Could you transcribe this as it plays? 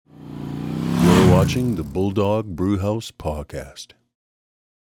watching the Bulldog Brewhouse podcast.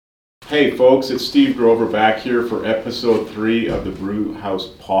 Hey folks, it's Steve Grover back here for episode 3 of the Brewhouse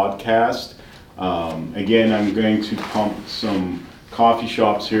podcast. Again, I'm going to pump some coffee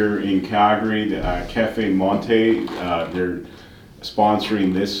shops here in Calgary, the Cafe Monte. They're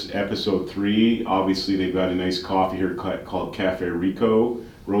sponsoring this episode 3. Obviously, they've got a nice coffee here called Cafe Rico,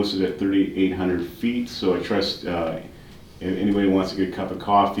 roasted at 3,800 feet. So I trust if anybody wants a good cup of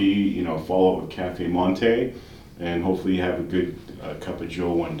coffee, follow up with Cafe Monte, and hopefully you have a good cup of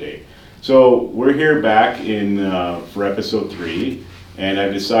Joe one day. So we're here back for episode 3, and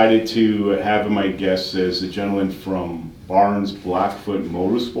I've decided to have my guest as a gentleman from Barnes Blackfoot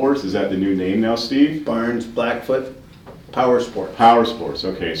Motorsports. Is that the new name now, Steve? Barnes Blackfoot Power Sports. Power Sports.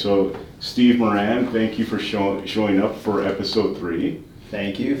 Okay, so Steve Moran, thank you for showing up for episode 3.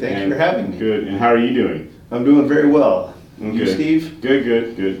 Thank you. Thank you for having me. Good. And how are you doing? I'm doing very well. Okay. You, Steve?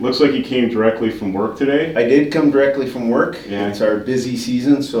 Good. Looks like you came directly from work today. I did come directly from work. Yeah. It's our busy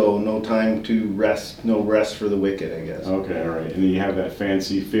season, so no time to rest. No rest for the wicked, I guess. Okay, all right. And then you have that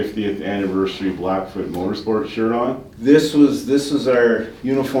fancy 50th anniversary Blackfoot Motorsports shirt on. This was our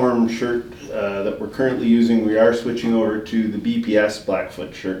uniform shirt that we're currently using. We are switching over to the BPS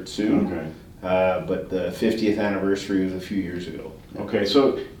Blackfoot shirt soon. Okay. But the 50th anniversary was a few years ago. Okay,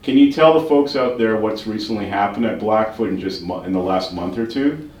 so can you tell the folks out there what's recently happened at Blackfoot in the last month or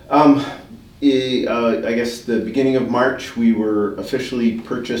two? I guess the beginning of March, we were officially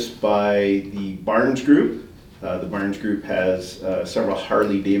purchased by the Barnes Group. The Barnes Group has several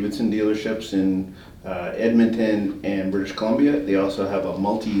Harley-Davidson dealerships in Edmonton and British Columbia. They also have a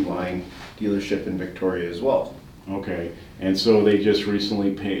multi-line dealership in Victoria as well. Okay, and so they just recently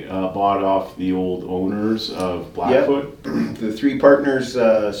bought off the old owners of Blackfoot? Yep. The 3 partners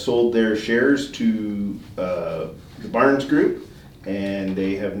sold their shares to the Barnes Group, and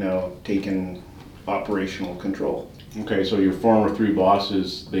they have now taken operational control. Okay, so your former 3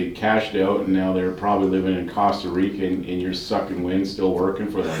 bosses, they cashed out, and now they're probably living in Costa Rica, and you're sucking wind, still working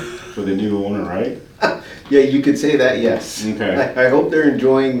for the new owner, right? Yeah, you could say that, yes. Okay. I hope they're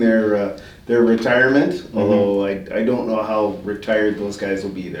enjoying their retirement, although I don't know how retired those guys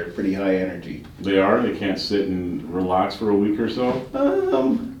will be. They're pretty high energy. They are? They can't sit and relax for a week or so?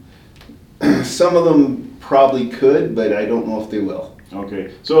 Some of them probably could, but I don't know if they will.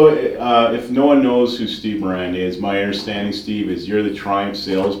 Okay, so if no one knows who Steve Moran is, my understanding, Steve, is you're the Triumph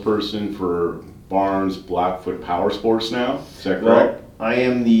salesperson for Barnes Blackfoot Power Sports now. Is that correct? Well, I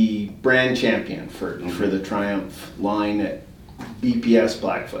am the brand champion for the Triumph line at BPS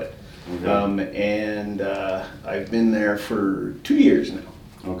Blackfoot. Okay. And I've been there for 2 years now.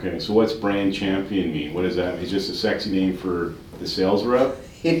 Okay, so what's brand champion mean? What is that? It's just a sexy name for the sales rep?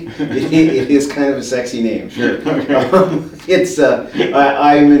 It is kind of a sexy name, sure. Okay.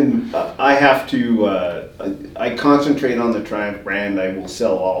 I concentrate on the Triumph brand. I will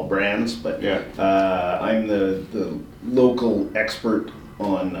sell all brands, but yeah. I'm the local expert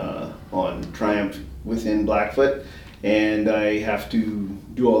on Triumph within Blackfoot, and I have to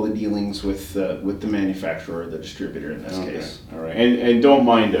do all the dealings with the manufacturer or the distributor in this case. All right, and don't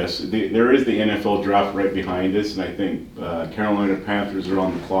mind us. There is the NFL draft right behind us, and I think Carolina Panthers are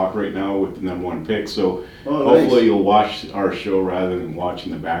on the clock right now with the #1 pick. So hopefully you'll watch our show rather than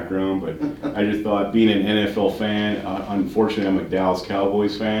watching the background. But I just thought, being an NFL fan, unfortunately I'm a Dallas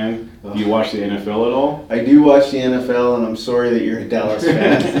Cowboys fan. Do you watch the NFL at all? I do watch the NFL, and I'm sorry that you're a Dallas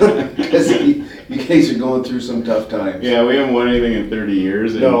fan because you guys are going through some tough times. Yeah, we haven't won anything in 30 years.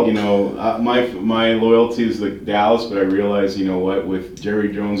 And, my loyalty is the Dallas, but I realize, with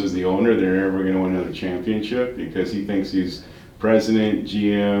Jerry Jones as the owner, they're never going to win another championship because he thinks he's president,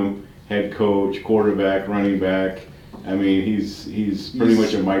 GM, head coach, quarterback, running back. I mean, he's pretty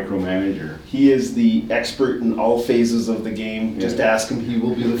much a micromanager. He is the expert in all phases of the game. Yeah. Just ask him; he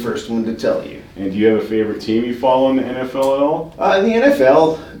will be the first one to tell you. And do you have a favorite team you follow in the NFL at all? In the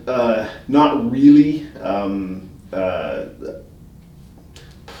NFL, not really.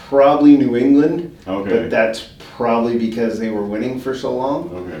 Probably New England. Okay. But that's probably because they were winning for so long.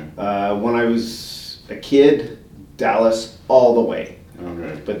 Okay. When I was a kid, Dallas all the way.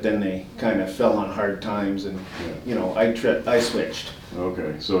 Okay. But then they kind of fell on hard times, and I switched.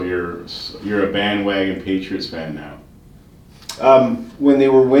 Okay, so you're a bandwagon Patriots fan now. When they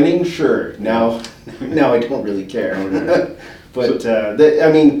were winning, sure. Now I don't really care. Okay. But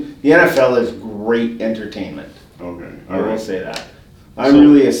the NFL is great entertainment. Okay, I will say that. I'm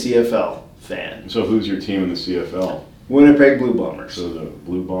really a CFL fan. So who's your team in the CFL? Winnipeg Blue Bombers. So the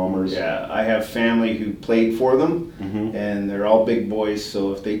Blue Bombers? Yeah, I have family who played for them, and they're all big boys,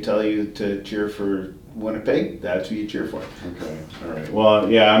 so if they tell you to cheer for Winnipeg, that's who you cheer for. Okay, all right. Well,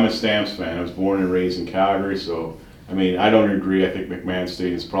 yeah, I'm a Stamps fan. I was born and raised in Calgary, so I mean, I don't agree. I think McMahon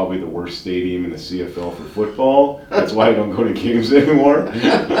Stadium is probably the worst stadium in the CFL for football. That's why I don't go to games anymore.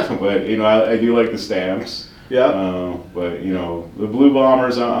 But you know, I do like the Stamps. Yeah. But you know, the Blue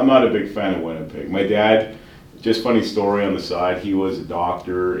Bombers, I'm not a big fan of Winnipeg. My dad, just funny story on the side, he was a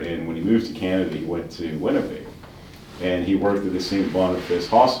doctor, and when he moved to Canada, he went to Winnipeg. And he worked at the St. Boniface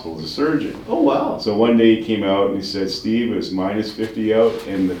Hospital as a surgeon. Oh, wow. So one day he came out and he said, Steve, it was minus 50 out,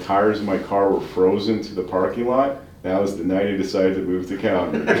 and the tires of my car were frozen to the parking lot. That was the night I decided to move to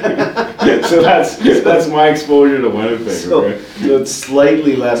Calgary. So that's my exposure to Winnipeg. So it's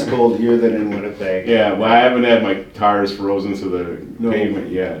slightly less cold here than in Winnipeg. Yeah, well, I haven't had my tires frozen to the pavement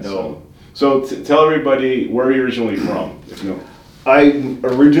yet. No. So tell everybody where you're originally from. If no. I'm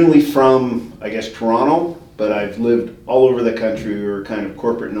originally from, I guess, Toronto, but I've lived all over the country. We were kind of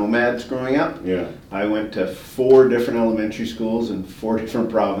corporate nomads growing up. Yeah. I went to 4 different elementary schools in 4 different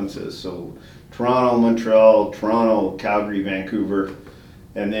provinces. So Toronto, Montreal, Toronto, Calgary, Vancouver,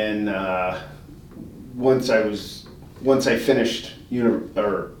 and then once I finished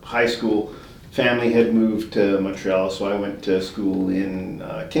high school, family had moved to Montreal, so I went to school in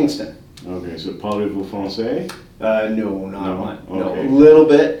Kingston. Okay, so parlez-vous français? No, not much. Okay. No, a little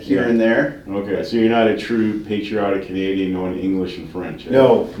bit here and there. Okay, so you're not a true patriotic Canadian knowing English and French? Eh?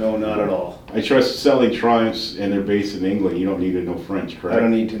 No, not at all. I trust selling Triumphs, and they're based in England. You don't need to know French, correct? I don't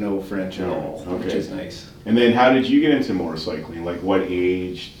need to know French at all, Okay. which is nice. And then how did you get into motorcycling? Like what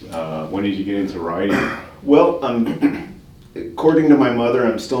age? When did you get into riding? Well, according to my mother,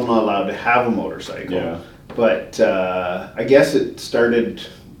 I'm still not allowed to have a motorcycle. Yeah. But I guess it started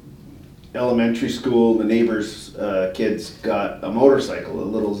elementary school. The neighbors' kids got a motorcycle, a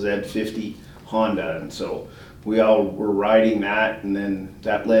little Z50 Honda, and so we all were riding that, and then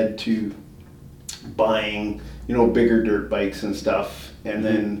that led to buying, bigger dirt bikes and stuff. And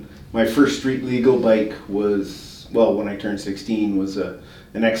then my first street legal bike was, well, when I turned 16, was an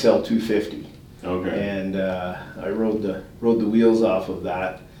XL 250. Okay. And I rode the wheels off of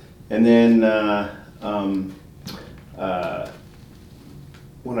that, and then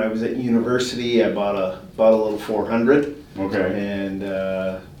when I was at university, I bought a little 400. Okay. And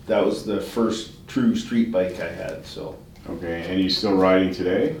that was the first true street bike I had. So. Okay, and you still riding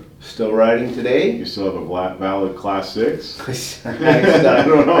today? Still riding today. You still have a valid Class 6? I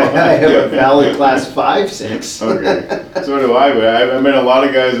don't know. I have a valid Class 5, 6. Okay, so do I. But I met a lot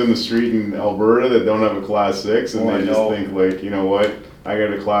of guys in the street in Alberta that don't have a Class 6, and they just think like, you know what? I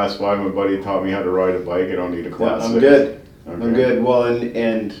got a Class 5. My buddy taught me how to ride a bike. I don't need a Class 6. I'm good. Okay. I'm good. Well,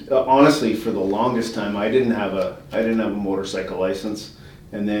 and honestly, for the longest time, I didn't have a motorcycle license.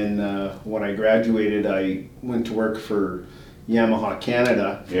 And then when I graduated, I went to work for Yamaha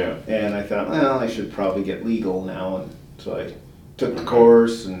Canada. Yeah. And I thought, well, I should probably get legal now. And so I took the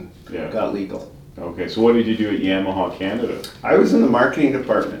course and got legal. Okay, so what did you do at Yamaha Canada? I was in the marketing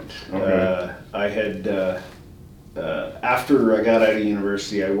department. Okay. I had, after I got out of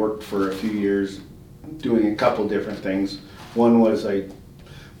university, I worked for a few years doing a couple different things. One was I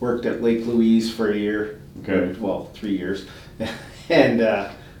worked at Lake Louise for a year. Okay. Well, 3 years. And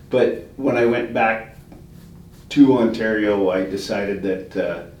but when I went back to Ontario, I decided that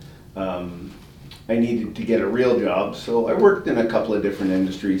I needed to get a real job. So I worked in a couple of different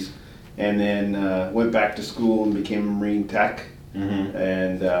industries, and then went back to school and became a marine tech. Mm-hmm.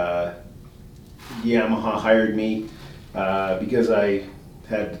 And Yamaha hired me because I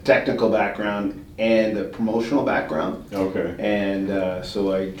had a technical background and a promotional background. Okay. And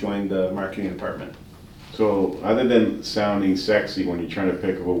so I joined the marketing department. So other than sounding sexy when you're trying to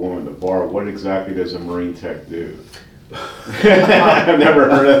pick up a woman at the bar, what exactly does a marine tech do? I've never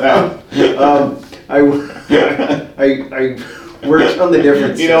heard of that. I worked on the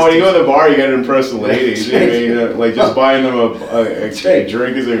different You know, when you go to the bar, you got to impress the ladies. I mean, like just buying them a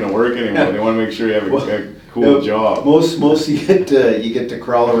drink isn't going to work anymore. They want to make sure you have a cool job. Most you get to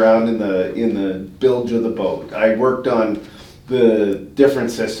crawl around in the bilge of the boat. I worked on the different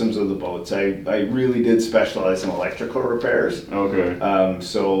systems of the boats. I really did specialize in electrical repairs. Okay.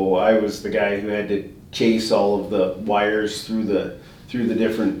 So I was the guy who had to chase all of the wires through the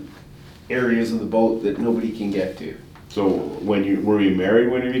different areas of the boat that nobody can get to. So were you married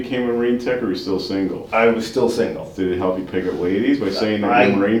when you became a marine tech, or were you still single? I was still single. Did it help you pick up ladies by saying that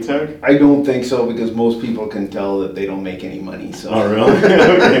you're a marine tech? I don't think so, because most people can tell that they don't make any money. So. Oh, really?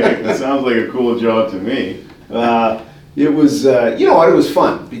 Okay. That sounds like a cool job to me. It was, it was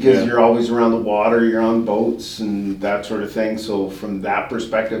fun because you're always around the water, you're on boats and that sort of thing. So from that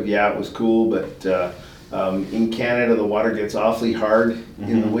perspective, it was cool. But in Canada, the water gets awfully hard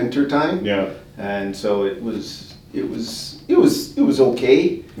in the winter time. Yeah. and so it was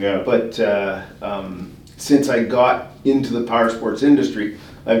okay. Yeah. But since I got into the power sports industry,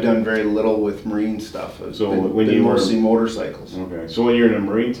 I've done very little with marine stuff. It's So been, when been you were- mostly motorcycles. Okay. So when you're in a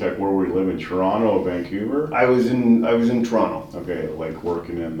marine tech, where were you living? Toronto or Vancouver? I was in Toronto. Okay, like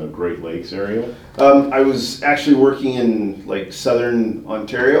working in the Great Lakes area? I was actually working in like southern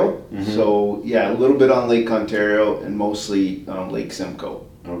Ontario, so yeah, a little bit on Lake Ontario and mostly Lake Simcoe.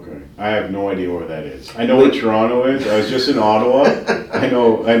 Okay. I have no idea where that is. I know where Toronto is. I was just in Ottawa. I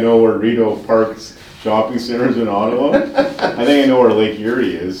know where Rideau Park's shopping center is in Ottawa. I think I know where Lake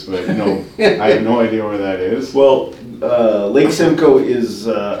Erie is, but I have no idea where that is. Well, Lake Simcoe is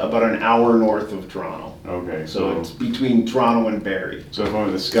about an hour north of Toronto. Okay. So it's between Toronto and Barrie. So if I'm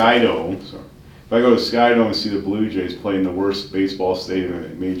at the Sky Dome, if I go to Sky Dome and see the Blue Jays playing the worst baseball stadium in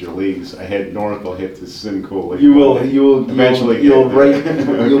the major leagues, I head north, I'll hit the Simcoe Lake. You'll eventually you'll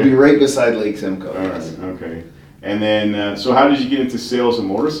be right beside Lake Simcoe. All right, okay. And then, so how did you get into sales and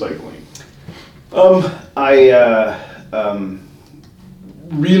motorcycling? I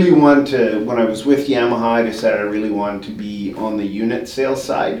really wanted to, when I was with Yamaha, I decided I really wanted to be on the unit sales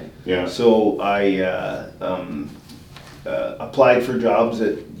side. Yeah. So I applied for jobs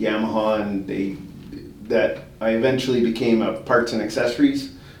at Yamaha, and I eventually became a parts and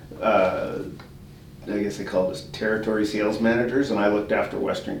accessories. I guess they call this territory sales managers, and I looked after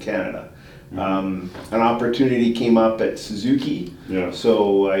Western Canada. An opportunity came up at Suzuki,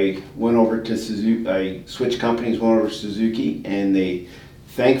 so I went over to Suzuki. I switched companies, went over to Suzuki, and they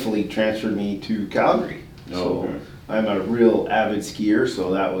thankfully transferred me to Calgary. So I'm a real avid skier,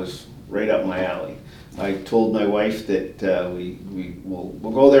 so that was right up my alley. I told my wife that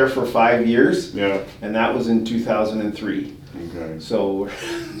we'll go there for 5 years, and that was in 2003. Okay. So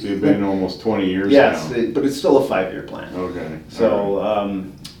you've been almost 20 years now. Yes, but it's still a 5-year plan. Okay. So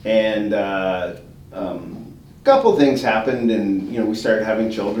couple things happened, and we started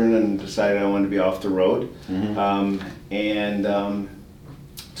having children, and decided I wanted to be off the road.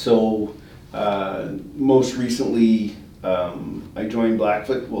 So most recently I joined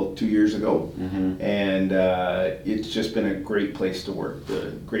Blackfoot 2 years ago, and it's just been a great place to work.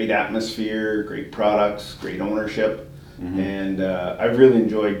 The great atmosphere, great products, great ownership, and I've really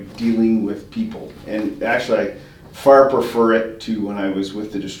enjoyed dealing with people. And actually, I far prefer it to when I was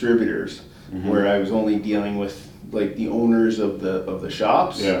with the distributors, where I was only dealing with like the owners of the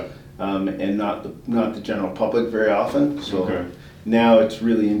shops, and not the general public very often. So now it's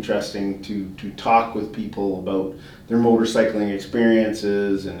really interesting to talk with people about their motorcycling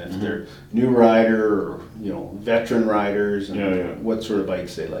experiences, and if they're new rider or veteran riders, and what sort of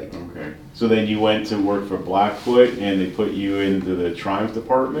bikes they like. Okay. So then you went to work for Blackfoot, and they put you into the Triumph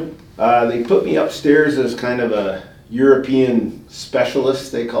department? They put me upstairs as kind of a European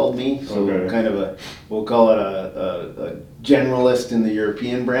specialist, they called me. So kind of we'll call it a generalist in the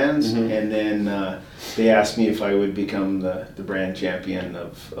European brands. And then they asked me if I would become the brand champion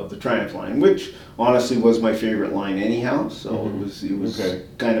of the Triumph line, which honestly was my favorite line anyhow. So it was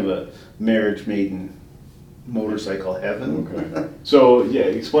kind of a marriage made in motorcycle heaven. So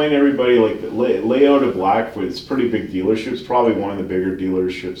explain to everybody like the layout of Blackfoot. It's a pretty big dealership. It's probably one of the bigger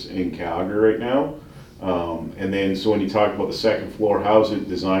dealerships in Calgary right now. And then, so when you talk about the second floor, how's it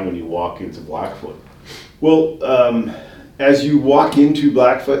designed when you walk into Blackfoot? Well, as you walk into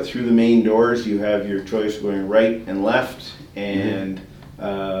Blackfoot through the main doors, you have your choice going right and left, and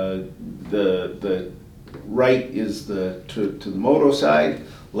the right is to the moto side,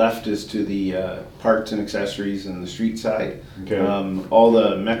 left is to the parts and accessories and the street side. All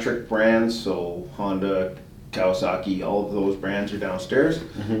the metric brands, so Honda, Kawasaki, all of those brands are downstairs.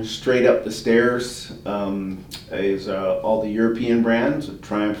 Straight up the stairs is all the European brands,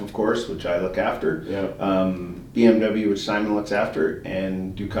 Triumph of course, which I look after, BMW, which Simon looks after,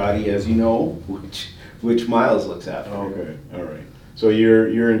 and Ducati, as you know, which Miles looks after. Okay, all right. So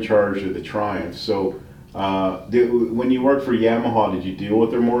you're in charge of the Triumph. So when you worked for Yamaha, did you deal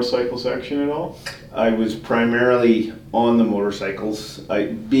with their motorcycle section at all? I was primarily on the motorcycles.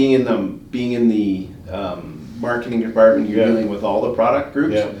 Being in the marketing department, you're dealing with all the product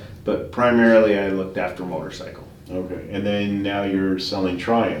groups, but primarily I looked after motorcycle. Okay, and then now you're selling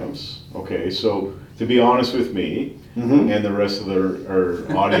Triumphs. Okay, so to be honest with me and the rest of our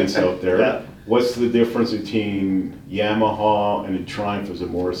audience out there, what's the difference between Yamaha and a Triumph as a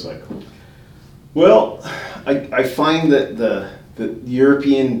motorcycle? Well, I find that the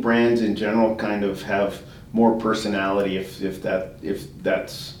European brands in general kind of have more personality, if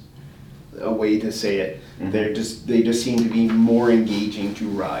that's a way to say it. They just seem to be more engaging to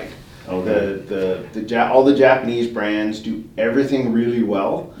ride. All the Japanese brands do everything really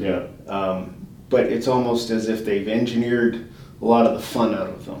well. but it's almost as if they've engineered a lot of the fun out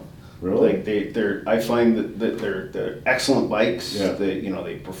of them. Really? Like they're I find that they're excellent bikes. Yeah.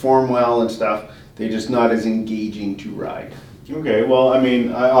 They perform well and stuff. They're just not as engaging to ride. Okay, well, I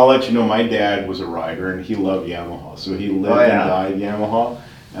mean, I'll let you know, my dad was a rider and he loved Yamaha, so he lived and died Yamaha.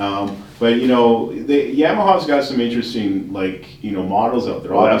 But Yamaha's got some interesting models out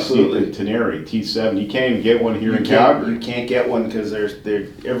there. Obviously, absolutely. The Tenere T7, you can't even get one here in Calgary. You can't get one because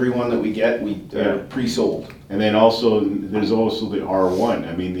every one that we get they're pre-sold. And then there's also the R1.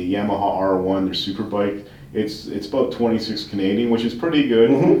 I mean, the Yamaha R1, their superbike. It's about 26 Canadian, which is pretty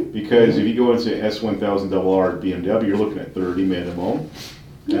good because if you go into S1000RR BMW, you're looking at 30 minimum.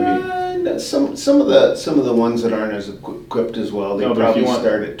 Some of the ones that aren't as equipped as well, they probably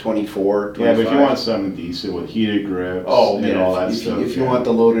start at 24, 25. Yeah, but if you want something decent with heated grips and all that stuff. If you want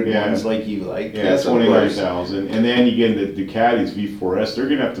the loaded ones like you like. Yeah, 29,000. And then you get the Ducatis V4S, they're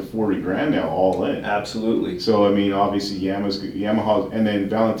getting up to 40 grand now, all in. Absolutely. So, I mean, obviously Yamaha, and then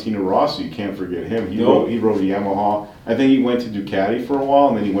Valentino Rossi, you can't forget him. He rode Yamaha. I think he went to Ducati for a while,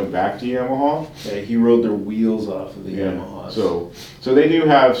 and then he went back to Yamaha. Yeah, he rode their wheels off of the Yamahas. So they do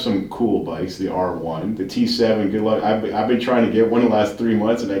have some cool bikes, the R1, the T7, good luck. I've been trying to get one in the last 3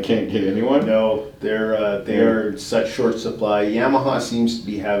 months, and I can't get anyone. No, they are in such short supply. Yamaha seems to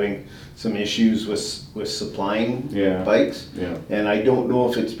be having some issues with supplying bikes. Yeah. And I don't know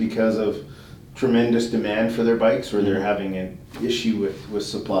if it's because of tremendous demand for their bikes or they're having an issue with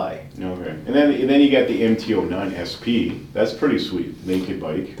supply. Okay. And then you got the MT-09 SP. That's pretty sweet, naked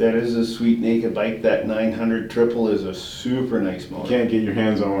bike. That is a sweet naked bike. That 900 triple is a super nice motor. You can't get your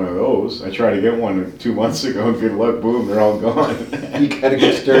hands on one of those. I tried to get one 2 months ago. Good luck, boom, they're all gone. You gotta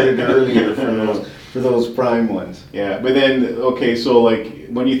get started earlier for those prime ones. Yeah, but then, okay, so like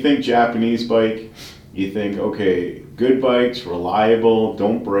when you think Japanese bike, you think, okay, good bikes, reliable,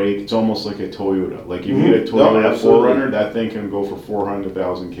 don't break. It's almost like a Toyota. Like if you get a Toyota 4Runner, that thing can go for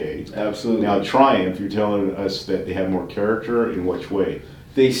 400,000 K. Absolutely. Now Triumph, you're telling us that they have more character. In which way?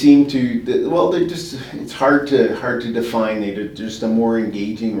 They seem to. Well, they're just. It's hard to define. They're just a more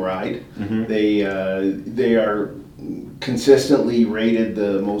engaging ride. They are consistently rated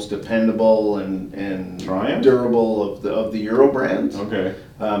the most dependable and durable of the Euro brands. Okay.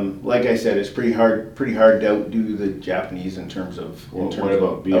 Like I said, it's pretty hard to outdo the Japanese in terms of. What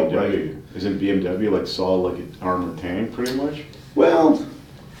about BMW? Outright. Isn't BMW like solid like an armored tank, pretty much? Well,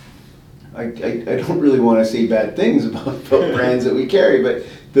 I don't really want to say bad things about brands that we carry, but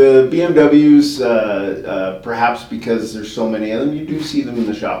the BMWs, perhaps because there's so many of them, you do see them in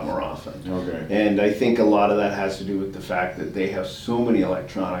the shop more often. Okay. And I think a lot of that has to do with the fact that they have so many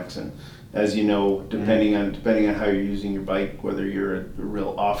electronics, and as you know, depending on how you're using your bike, whether you're a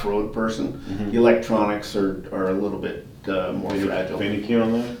real off-road person, the electronics are a little bit more fragile. Finicky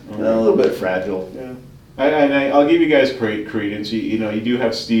on that? Okay. A little bit fragile. Yeah. And I'll give you guys credence. You do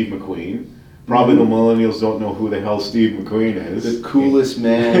have Steve McQueen. Probably the millennials don't know who the hell Steve McQueen is. The coolest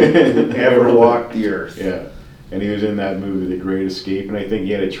man who ever walked the earth. Yeah, and he was in that movie, The Great Escape, and I think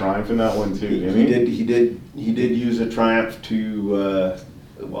he had a Triumph in that one too. He did use a Triumph to,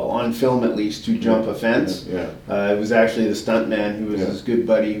 on film at least, to jump a fence. Yeah. It was actually the stuntman who was his good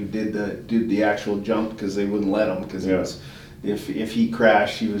buddy who did the actual jump because they wouldn't let him because if he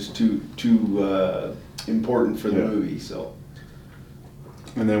crashed, he was too important for the movie. So.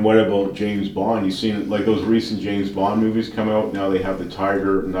 And then what about James Bond? You've seen like those recent James Bond movies come out. Now they have the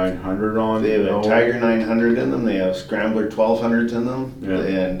Tiger 900 on. They have a Tiger 900 in them. They have Scrambler 1200s in them. Yeah.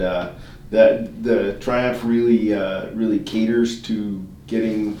 And that the Triumph really caters to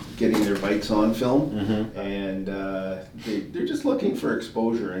getting their bikes on film. And they're just looking for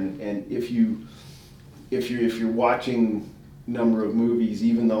exposure. And if you're watching a number of movies,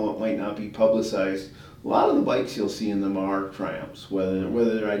 even though it might not be publicized, a lot of the bikes you'll see in them are Triumphs, whether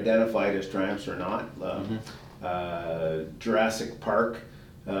they're identified as Triumphs or not. Jurassic Park,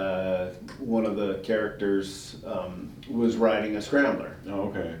 one of the characters was riding a Scrambler. Oh,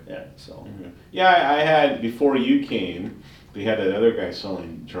 okay. Yeah. So. Okay. Yeah, I had before you came. They had that other guy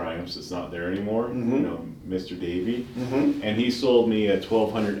selling Triumphs that's not there anymore. Mr. Davey, and he sold me a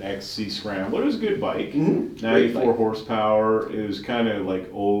 1200 XC Scrambler. It was a good bike, 94 horsepower. It was kind of like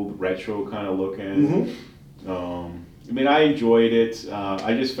old retro kind of looking. I mean, I enjoyed it.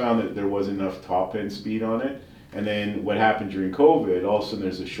 I just found that there wasn't enough top end speed on it. And then what happened during COVID? All of a sudden,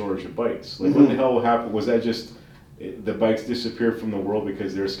 there's a shortage of bikes. Like, what the hell happened? Was that just the bikes disappeared from the world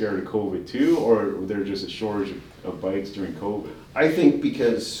because they're scared of COVID too, or there's just a shortage of bikes during COVID? I think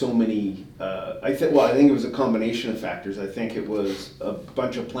because so many, I think it was a combination of factors. I think it was a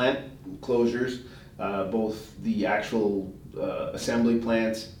bunch of plant closures, both the actual assembly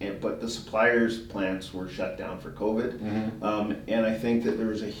plants, but the suppliers' plants were shut down for COVID. And I think that there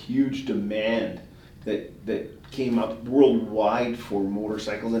was a huge demand that came up worldwide for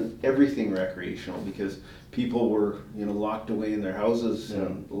motorcycles and everything recreational, because people were locked away in their houses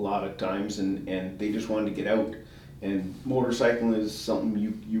a lot of times, and they just wanted to get out. And motorcycling is something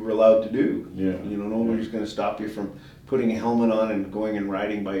you were allowed to do. Nobody's going to stop you from putting a helmet on and going and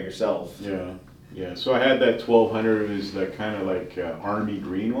riding by yourself. Yeah, so I had that 1200. It was that kind of like army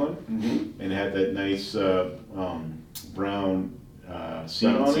green one, and it had that nice brown seat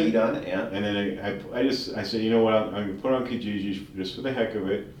on it. Yeah. And then I said, you know what, I'm going to put on Kijiji just for the heck of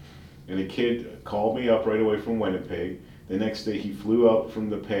it. And a kid called me up right away from Winnipeg. The next day he flew out from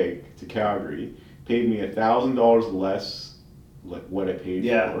the Peg to Calgary, paid me $1,000 less like what I paid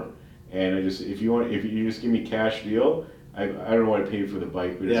for. And I just, if you just give me cash deal, I don't know what I paid for the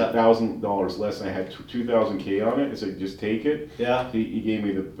bike, but it's $1,000 less. And I had 2,000 K on it. I said, just take it. He gave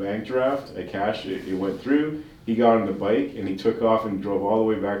me the bank draft. I cashed it. It went through. He got on the bike and he took off and drove all the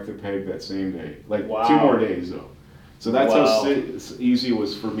way back to Peg that same day. Like 2 more days though. So that's how easy it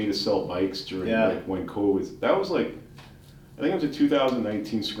was for me to sell bikes during when COVID. That was like, I think it was a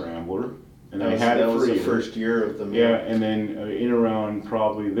 2019 Scrambler. And I had it for the first year of the and then in around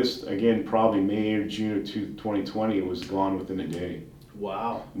probably May or June of 2020, it was gone within a day.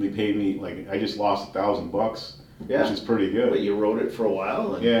 Wow! And they paid me I just lost $1,000, which is pretty good. But you rode it for a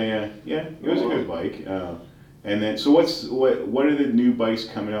while. And... Yeah. It was a good bike. And then what are the new bikes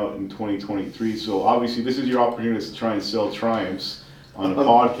coming out in 2023? So obviously this is your opportunity to try and sell Triumphs on a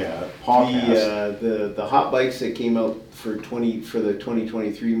podcast. The hot bikes that came out for the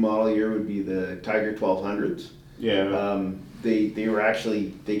 2023 model year would be the Tiger 1200s.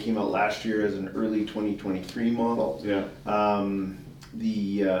 They came out last year as an early 2023 model.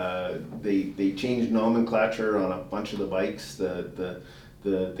 They changed nomenclature on a bunch of the bikes.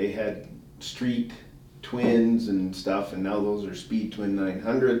 They had street twins and stuff, and now those are Speed Twin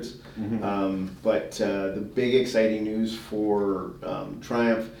 900s. But the big exciting news for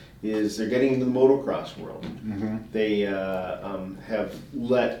Triumph is they're getting into the motocross world. They have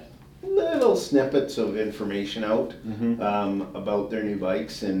let little snippets of information out about their new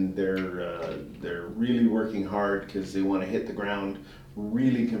bikes, and they're really working hard because they want to hit the ground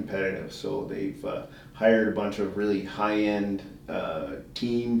really competitive. So they've hired a bunch of really high-end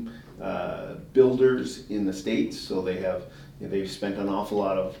team builders in the States. So they've spent an awful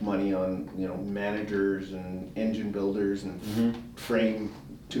lot of money on managers and engine builders and frame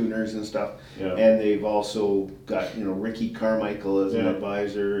tuners and stuff. And they've also got Ricky Carmichael as an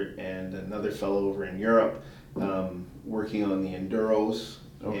advisor, and another fellow over in Europe working on the enduros.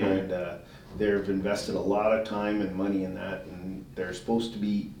 And they've invested a lot of time and money in that, and they're supposed to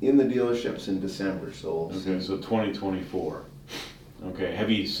be in the dealerships in December. So so 2024. Okay, have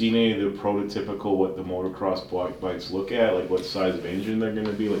you seen any of the prototypical what the motocross bikes look at? Like what size of engine they're going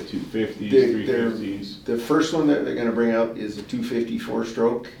to be? Like 250s, 350s? The first one that they're going to bring out is the 254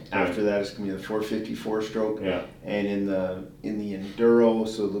 stroke. After that, it's going to be the 454 stroke. And in the enduro,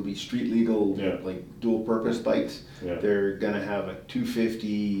 so there'll be street legal like dual purpose bikes. They're going to have a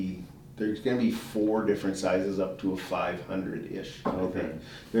 250. There's going to be 4 different sizes up to a 500-ish.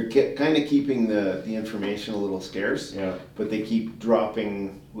 They're kind of keeping the information a little scarce, but they keep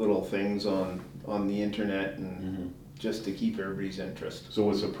dropping little things on the internet and just to keep everybody's interest. So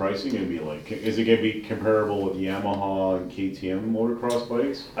what's the pricing going to be like? Is it going to be comparable with Yamaha and KTM motocross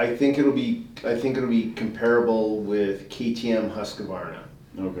bikes? I think it'll be comparable with KTM Husqvarna.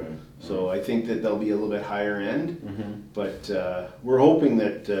 So I think that they'll be a little bit higher end, but we're hoping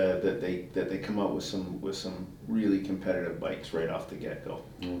that they come out with some really competitive bikes right off the get-go.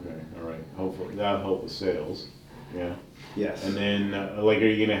 All right. Hopefully that'll help with sales. Yes. And then, are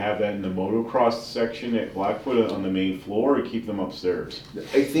you going to have that in the motocross section at Blackfoot on the main floor, or keep them upstairs?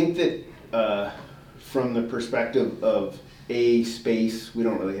 I think that from the perspective of A, space, we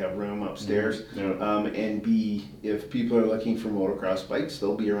don't really have room upstairs, and B, if people are looking for motocross bikes,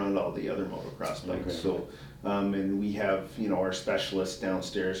 they'll be around all the other motocross bikes. So, and we have our specialists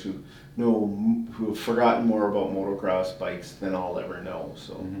downstairs who have forgotten more about motocross bikes than I'll ever know.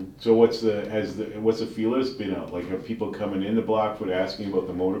 So, so what's the feelers been out? Like, are people coming into Blackfoot asking about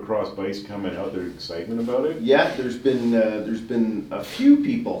the motocross bikes coming out? Their excitement about it? Yeah, there's been a few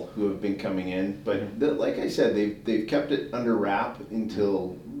people who have been coming in, but like I said, they've kept it under wrap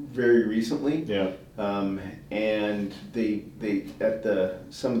until very recently. And they at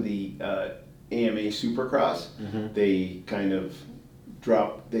some of the AMA Supercross, they kind of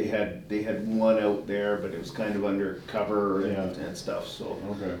dropped. They had one out there, but it was kind of undercover and stuff. So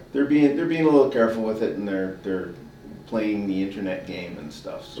they're being a little careful with it, and they're playing the internet game and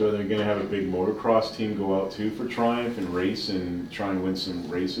stuff. So they're going to have a big motocross team go out too for Triumph and race and try and win some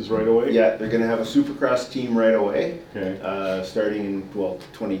races right away? Yeah, they're going to have a supercross team right away, Okay. starting in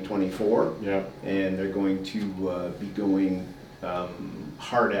 2024. Yeah. And they're going to be going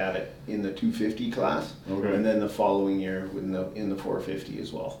hard at it in the 250 class, Okay. and then the following year in the 450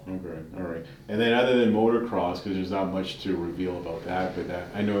 as well. Okay, all right. And then other than motocross, because there's not much to reveal about that, but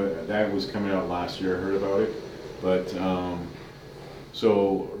I know that was coming out last year. I heard about it. But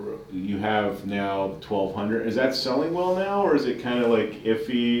so you have now the 1200. Is that selling well now, or is it kind of like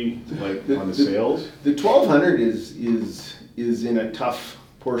iffy, like on the sales? The 1200 is in a tough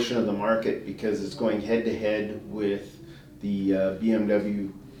portion of the market because it's going head to head with the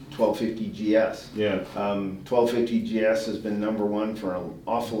BMW 1250 GS. Yeah. 1250 GS has been number one for an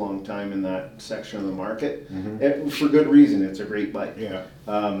awful long time in that section of the market, and for good reason. It's a great bike. Yeah.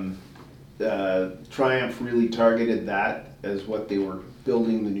 Triumph really targeted that as what they were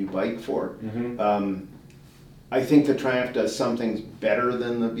building the new bike for. I think the Triumph does some things better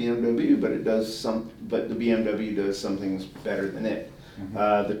than the BMW, but the BMW does some things better than it.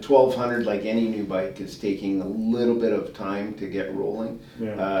 The 1200, like any new bike, is taking a little bit of time to get rolling.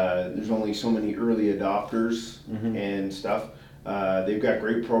 Yeah. There's only so many early adopters and stuff. They've got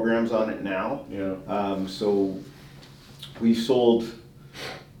great programs on it now. Yeah. So we've sold,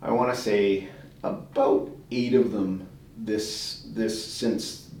 I want to say, about 8 of them this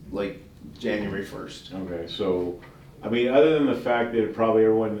since like January 1st. Okay, so I mean, other than the fact that probably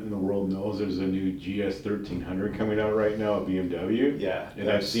everyone in the world knows there's a new GS 1300 coming out right now at BMW. Yeah.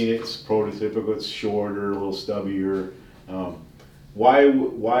 And I've seen it. It's prototypical. It's shorter, a little stubbier.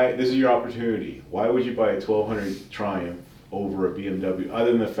 Why? This is your opportunity. Why would you buy a 1200 Triumph over a BMW?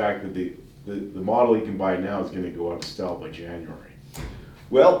 Other than the fact that the model you can buy now is going to go out of style by January.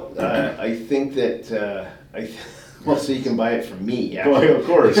 Well, I think that well, so you can buy it from me. Actually. Well, of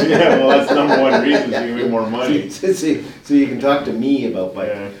course, yeah. Well, that's the number one reason, so you can make more money. So you can talk to me about bike.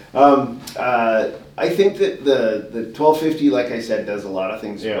 Yeah. I think that the 1250, like I said, does a lot of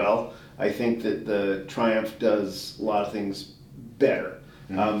things Yeah. well. I think that the Triumph does a lot of things better.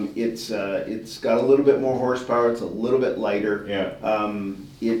 It's got a little bit more horsepower. It's a little bit lighter. Yeah.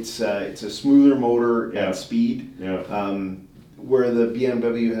 It's a smoother motor Yeah. at speed. Yeah. Where the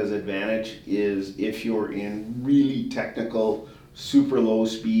BMW has advantage is if you're in really technical, super low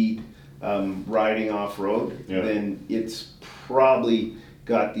speed riding off road, Yeah. then it's probably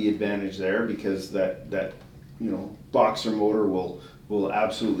got the advantage there because that boxer motor will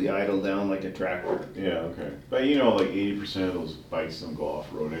absolutely idle down like a tractor. Yeah, okay. But like 80% of those bikes don't go off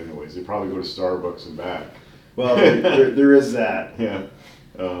road anyways. They probably go to Starbucks and back. Well, there is that. Yeah.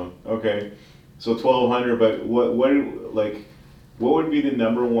 Okay. So 1200, but what would be the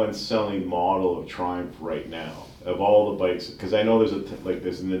number one selling model of Triumph right now of all the bikes? Because I know there's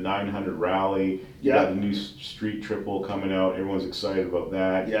in the 900 Rally. You got the new Street Triple coming out. Everyone's excited about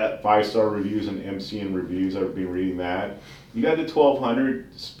that. Yeah. 5-star reviews and MCN reviews. I've been reading that. You got the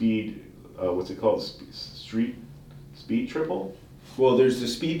 1200 Speed. What's it called? Speed Triple. Well, there's the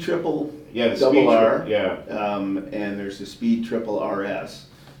Speed Triple. Yeah, the Double Speed R. Triple. Yeah. And there's the Speed Triple RS.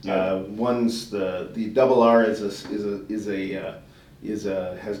 Yeah. One's the Double R has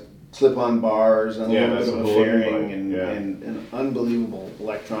clip-on bars and a that's little bit of a a cool fairing bike. and, Yeah. and an unbelievable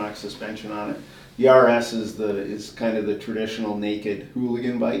electronic suspension on it. The RS is kind of the traditional naked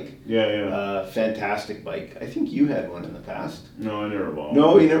hooligan bike. Yeah, yeah. Fantastic bike. I think you had one in the past. No, I never bought one.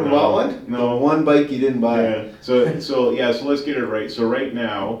 No, you never bought one? No. The one bike you didn't buy. Yeah. So let's get it right. So right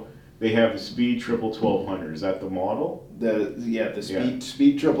now they have the Speed Triple 1200. Is that the model? The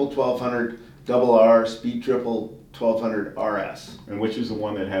Speed Triple 1200 Double R, Speed Triple 1200 RS. And which is the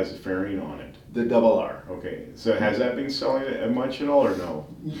one that has the fairing on it? The Double R. Okay. So has that been selling much at all or no?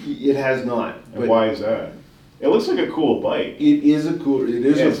 It has not. And why is that? It looks like a cool bike. It is a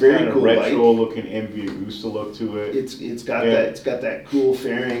very kind of cool retro bike. looking MV Agusta look to it. It's got that cool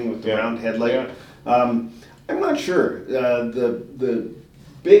fairing with the round headlight. Yeah. I'm not sure. The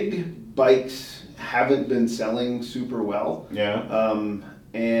big bikes haven't been selling super well. Yeah.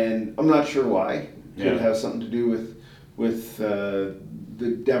 And I'm not sure why. Could Yeah. have something to do with the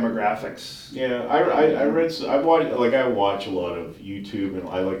demographics. Yeah, I watch a lot of YouTube, and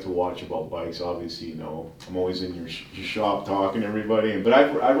I like to watch about bikes. Obviously, I'm always in your shop talking to everybody. But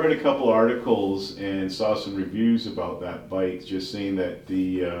I read a couple articles and saw some reviews about that bike, just saying that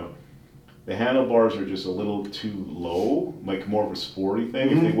the handlebars are just a little too low, like more of a sporty thing.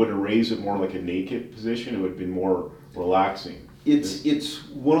 If they would have raised it more like a naked position, it would have been more relaxing. It's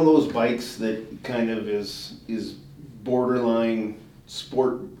one of those bikes that kind of is borderline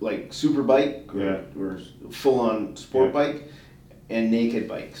sport, like super bike or full-on sport bike, and naked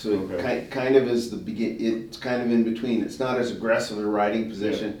bike. So it kind of is it's kind of in between. It's not as aggressive a riding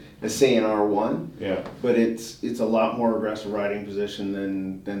position as say an R1. Yeah. But it's a lot more aggressive riding position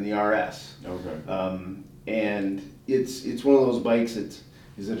than the RS. Okay. And it's one of those bikes.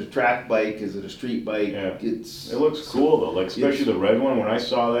 Is it a track bike? Is it a street bike? Yeah. It looks cool though, like especially the red one. When I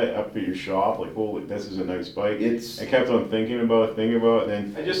saw that up at your shop, like, holy, this is a nice bike. I kept on thinking about it, and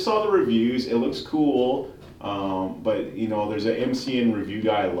then I just saw the reviews. It looks cool. But you know, there's an MCN review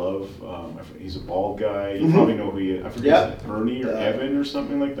guy I love. He's a bald guy. You probably know who he is. I forget his name, Ernie or Evan or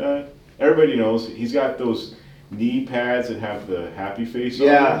something like that. Everybody knows. He's got those knee pads that have the happy face on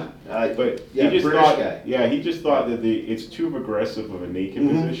them. But he just British thought, guy. he just thought that it's too aggressive of a naked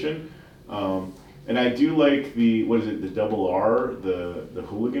position. And I do like the double R, the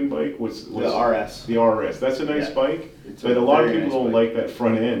hooligan bike. What's the RS? The RS. That's a nice bike. But a lot of people don't like that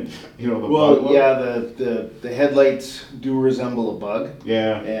front end. You know, the bug look. The headlights do resemble a bug.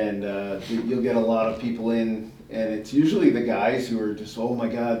 Yeah. And you'll get a lot of people in, and it's usually the guys who are just, oh my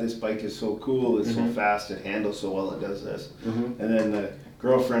God, this bike is so cool, it's so fast, it handles so well, it does this. And then the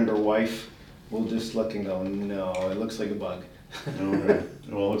girlfriend or wife will just look and go, no, it looks like a bug. Okay.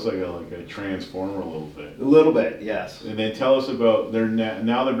 Well, it looks like a transformer a little bit. A little bit, yes. And then tell us about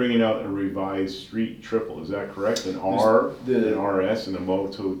now they're bringing out a revised street triple. Is that correct? An RS, and a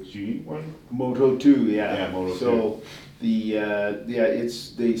Moto G one. Moto 2, Yeah, Moto 2. So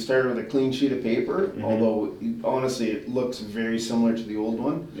they started with a clean sheet of paper. Although honestly, it looks very similar to the old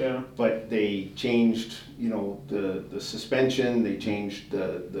one. Yeah. But they changed, the suspension. They changed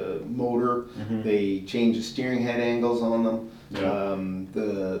the motor. They changed the steering head angles on them. Yeah.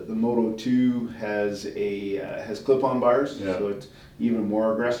 The Moto 2 has clip-on bars, so it's even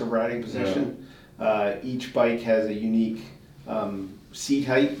more aggressive riding position. Each bike has a unique seat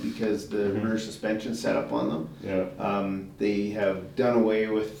height because the rear suspension set up on them. Yeah. They have done away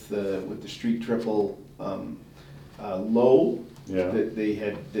with the street triple low that they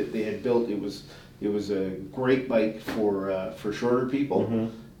had built. It was a great bike for shorter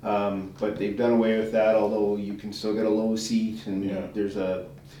people. But they've done away with that, although you can still get a low seat, and there's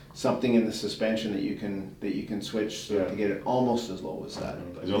something in the suspension that you can switch to get it almost as low as that.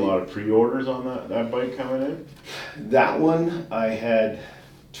 Is there a lot of pre-orders on that bike coming in? That one, I had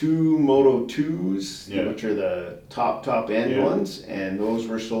 2 Moto 2s, which are the top end ones, and those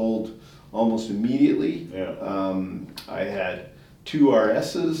were sold almost immediately. I had 2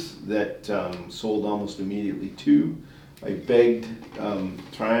 RSs that sold almost immediately too. I begged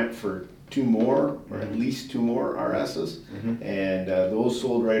Triumph for 2 more, or at least 2 more RSs, and those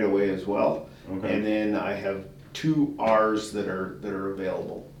sold right away as well. Okay. And then I have 2 Rs that are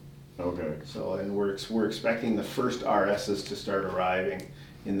available. Okay. So, and we're expecting the first RSs to start arriving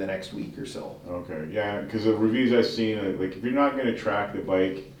in the next week or so. Okay. Yeah, because the reviews I've seen, like if you're not going to track the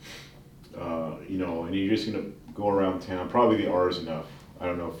bike, and you're just going to go around town, probably the R is enough. I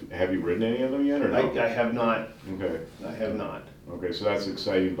don't know have you ridden any of them yet or no? I have not. Okay. I have not. Okay, so that's an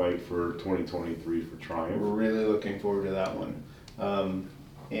exciting bike for 2023 for Triumph. We're really looking forward to that one.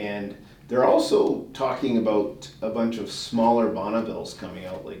 And they're also talking about a bunch of smaller Bonnevilles coming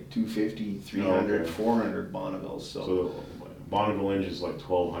out, like 250, 300, 400 Bonnevilles. So Bonneville engine is like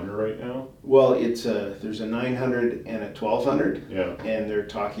 1200 right now? Well, there's a 900 and a 1200. Yeah. And they're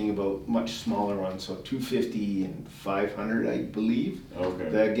talking about much smaller ones, so 250 and 500, I believe.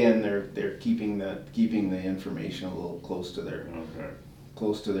 Okay. Again, they're keeping the information a little close to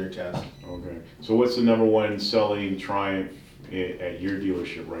their chest. Okay. So what's the number one selling Triumph at your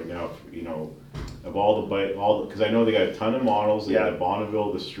dealership right now? Of all the because I know they got a ton of models. They got the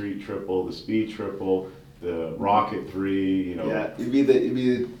Bonneville, the Street Triple, the Speed Triple, the Rocket 3, Yeah, it'd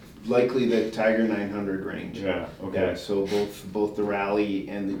be likely the Tiger 900 range. Yeah, okay. Yeah, so both the Rally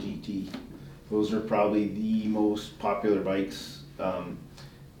and the GT. Those are probably the most popular bikes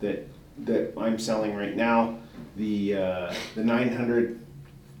that I'm selling right now. The 900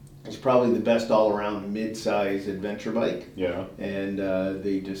 is probably the best all-around mid-size adventure bike. Yeah. And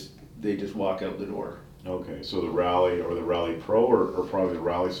they just walk out the door. Okay, so the Rally or the Rally Pro or probably the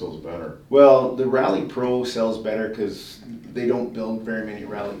Rally sells better? Well, the Rally Pro sells better because they don't build very many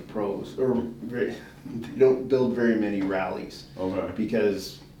Rally Pros, they don't build very many Rallies. Okay.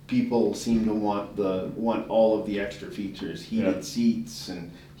 Because people seem to want all of the extra features, heated seats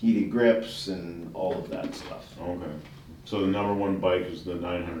and heated grips and all of that stuff. Okay. So the number one bike is the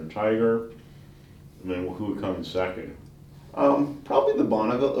 900 Tiger, and then who would come in second? Probably the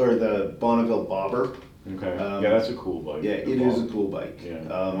Bonneville Bobber. Okay. Yeah, that's a cool bike. Yeah, it is a cool bike.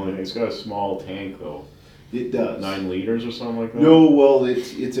 Yeah. It's got a small tank though. It does. 9 liters or something like that? No, well,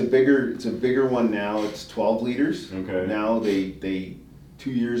 it's a bigger one now. It's 12 liters. Okay. Now they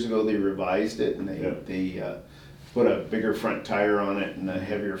 2 years ago they revised it and they put a bigger front tire on it and a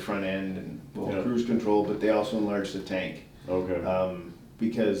heavier front end and cruise control, but they also enlarged the tank. Okay.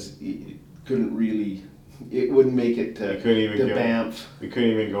 Because it couldn't really. It wouldn't make it to Banff. We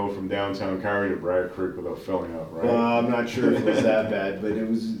couldn't even go from downtown Calgary to Bragg Creek without filling up, right? Well, I'm not sure if it was that bad, but it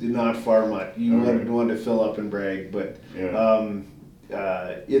was not far much. You wanted to fill up and brag, but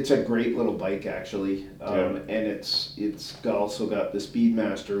it's a great little bike actually, and it's also got the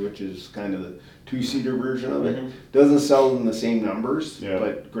Speedmaster, which is kind of the 2-seater version of it. Doesn't sell in the same numbers,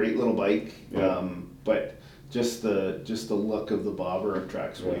 but great little bike. But just the look of the bobber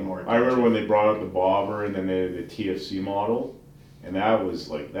attracts way more attention. I remember when they brought up the bobber and then they had the TFC model, and that was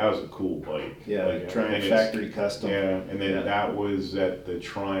a cool bike. Yeah, like Triumph factory custom. Yeah, and then that was at the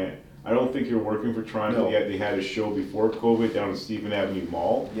Triumph. I don't think you're working for Triumph yet. They had a show before COVID down at Stephen Avenue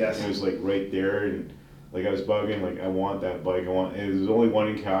Mall. Yes. And it was like right there, and like I was bugging, like I want that bike. And there was only one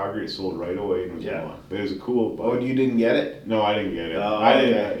in Calgary. It sold right away and it was gone. But it was a cool bike. Oh, you didn't get it? No, I didn't get it. Oh, I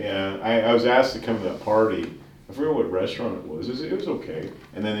didn't. Yeah, I was asked to come to that party. I forget what restaurant it was. It was okay.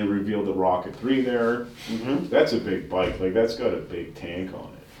 And then they revealed the Rocket 3 there. That's a big bike. Like that's got a big tank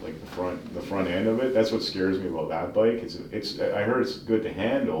on it. Like the front end of it. That's what scares me about that bike. It's I heard it's good to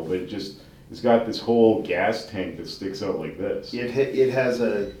handle, but it's got this whole gas tank that sticks out like this. It has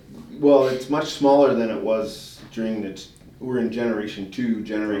it's much smaller than it was we're in Generation 2.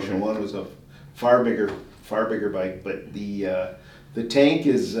 Generation 1 was a far bigger bike, but the tank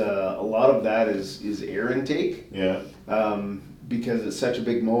is a lot of that is air intake. Yeah. Because it's such a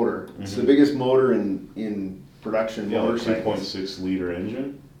big motor. It's the biggest motor in production motorcycles. 2.6 liter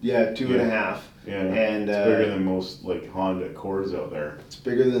engine. Yeah, 2.5. Yeah. And it's bigger than most like Honda Accords out there. It's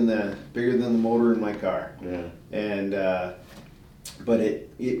bigger than the motor in my car. Yeah. And but it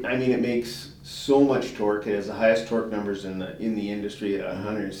makes so much torque. It has the highest torque numbers in the industry at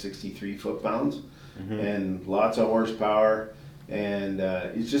 163 foot-pounds, and lots of horsepower. And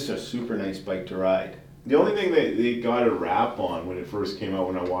it's just a super nice bike to ride. The only thing that they got a rap on when it first came out,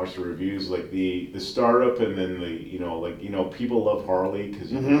 when I watched the reviews, like the startup, and then people love Harley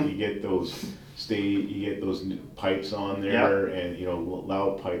because you get those pipes on there, and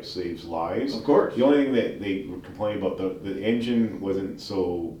loud pipe saves lives. Of course. The only thing that they were complaining about, the engine wasn't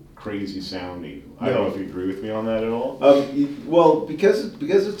so crazy sounding. I don't know if you agree with me on that at all. Well, because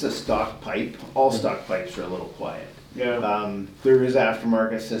it's a stock pipe, all stock pipes are a little quiet. Yeah. There is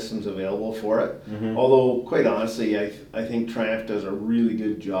aftermarket systems available for it. Although, quite honestly, I think Triumph does a really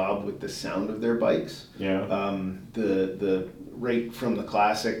good job with the sound of their bikes. Yeah. The right from the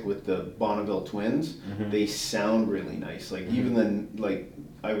classic with the Bonneville twins, they sound really nice. Like even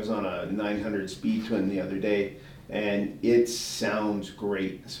I was on a 900 speed twin the other day, and it sounds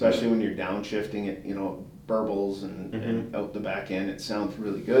great, especially when you're downshifting it. Burbles and out the back end. It sounds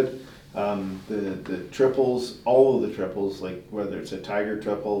really good. The triples, all of the triples, like whether it's a Tiger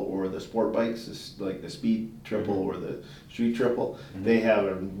triple or the sport bikes, like the speed triple or the street triple, they have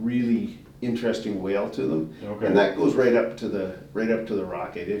a really interesting wail to them, and that goes right up to the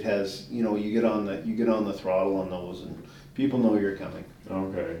Rocket. It has, you get on the throttle on those, and people know you're coming.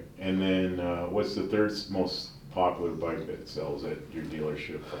 Okay, and then what's the third most popular bike that sells at your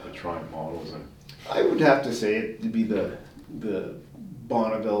dealership of the Triumph models? And I would have to say it to be the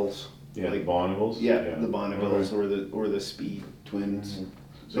Bonnevilles. Yeah, like Bonnevilles? Yeah, the Bonnevilles or the Speed twins.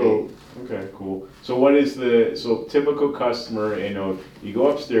 So, okay, cool. So what is typical customer, you go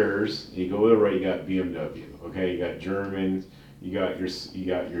upstairs, you go to the right, you got BMW, okay, you got German, you got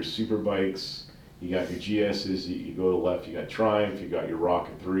your super bikes, you got your GSs, you go to the left, you got Triumph, you got your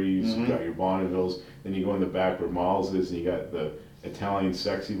Rocket 3s, you got your Bonnevilles, then you go in the back where Miles is, and you got the Italian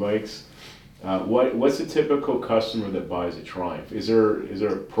sexy bikes. What's the typical customer that buys a Triumph? Is there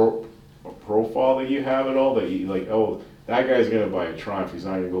a profile that you have at all that you like? Oh, that guy's gonna buy a Triumph. He's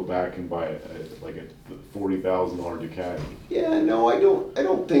not gonna go back and buy a $40,000 Ducati. Yeah, no, I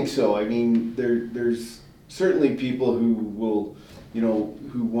don't think so. I mean, there's certainly people who will,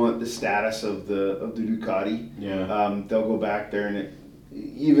 who want the status of the Ducati. Yeah. They'll go back there, and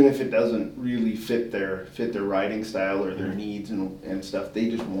even if it doesn't really fit their riding style or their needs and stuff, they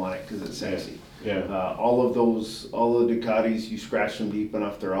just want it because it's sexy. Yeah. All the Ducatis, you scratch them deep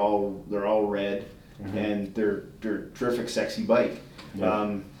enough, they're all red, and they're terrific, sexy bike.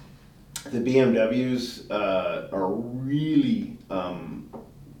 Yeah. The BMWs are really a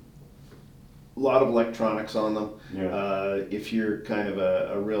lot of electronics on them. Yeah. If you're kind of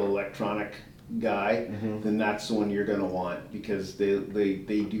a real electronic guy, then that's the one you're going to want, because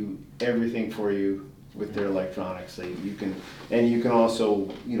they do everything for you with their electronics. You can also,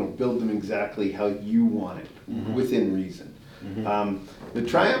 build them exactly how you want it, within reason. The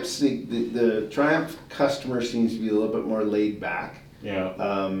Triumphs, the Triumph customer seems to be a little bit more laid back. Yeah.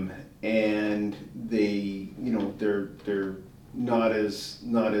 And they, they're not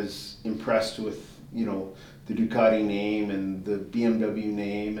as impressed with, the Ducati name and the BMW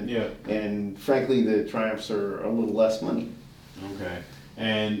name, and frankly, the Triumphs are a little less money. Okay.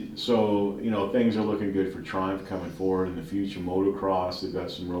 And so, things are looking good for Triumph coming forward in the future. Motocross, they've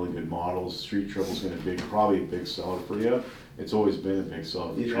got some really good models. Street Triple is going to be probably a big seller for you. It's always been a big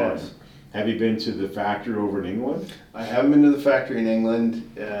seller for Triumph. Has. Have you been to the factory over in England? I haven't been to the factory in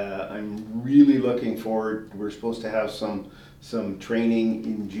England. I'm really looking forward. We're supposed to have some training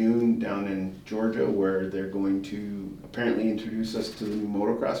in June down in Georgia, where they're going to apparently introduce us to the new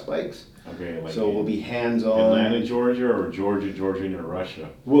motocross bikes. Okay, like so we'll be hands-on. Atlanta, Georgia, or Georgia near Russia?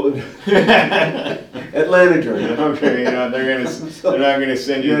 Well, Atlanta, Georgia. Okay, they're not gonna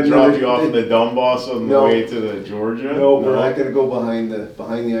send you drop you off in the Donbass on the way to the Georgia. No, we're not gonna go behind the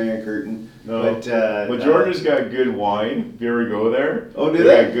Iron Curtain. No, but Georgia's got good wine. If you ever go there, oh, do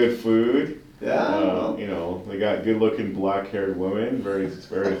they got good food. Yeah, they got good-looking black-haired women, very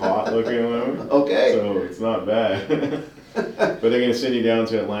hot-looking women. Okay, so it's not bad. But they're gonna send you down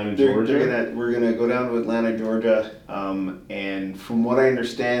to Atlanta, Georgia. We're gonna go down to Atlanta, Georgia, and from what I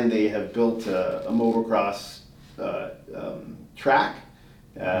understand, they have built a motocross track,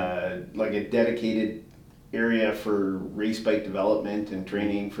 like a dedicated area for race bike development and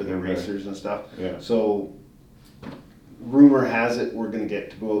training for the racers and stuff. Yeah. So rumor has it we're going to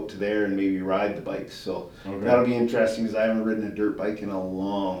get to go out to there and maybe ride the bikes. So that'll be interesting, because I haven't ridden a dirt bike in a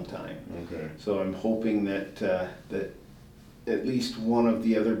long time. Okay. So I'm hoping that that at least one of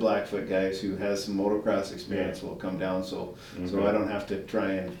the other Blackfoot guys who has some motocross experience will come down, so I don't have to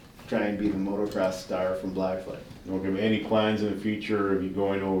try and be the motocross star from Blackfoot. Okay. Any plans in the future of you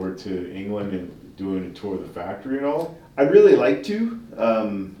going over to England and doing a tour of the factory at all? I'd really like to.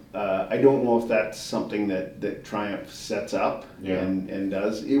 I don't know if that's something that Triumph sets up and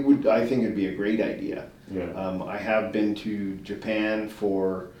does. I think it'd be a great idea. Yeah. I have been to Japan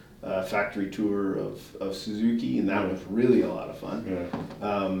for a factory tour of Suzuki, and that was really a lot of fun. Yeah.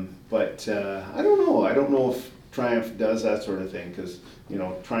 But I don't know. I don't know if Triumph does that sort of thing, because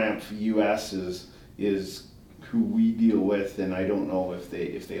Triumph US is who we deal with, and I don't know if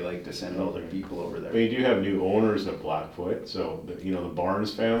they like to send all their people over there. But you do have new owners at Blackfoot, so the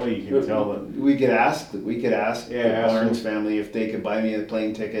Barnes family. You can tell them. We could ask the Barnes family if they could buy me a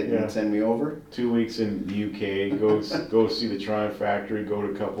plane ticket and send me over. 2 weeks in the UK, go see the Triumph factory, go to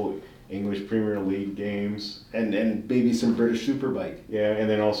a couple English Premier League games, and maybe some British Superbike. Yeah, and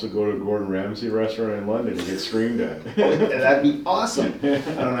then also go to a Gordon Ramsay restaurant in London and get screamed at. That'd be awesome. I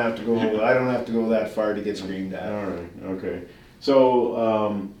don't have to go that far to get screamed at. All right. Okay.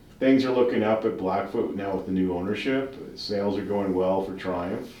 So things are looking up at Blackfoot now with the new ownership. Sales are going well for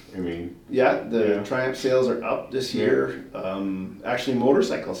Triumph. I mean, the Triumph sales are up this year. Actually,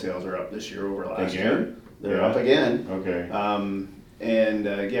 motorcycle sales are up this year over last year. They're up again. Okay. And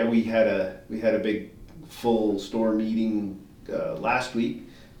we had a big full store meeting last week,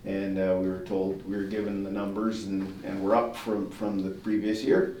 and we were told, we were given the numbers, and we're up from the previous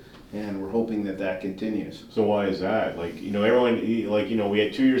year, and we're hoping that continues. So why is that? Everyone, we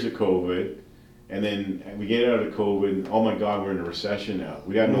had 2 years of COVID, and then we get out of COVID, and oh my God, we're in a recession now.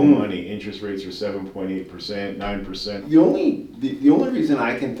 We got no money. Interest rates are 7.8%, 9%. The only reason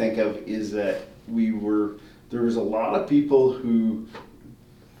I can think of is that there was a lot of people who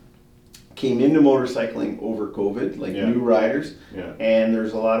came into motorcycling over COVID, new riders, and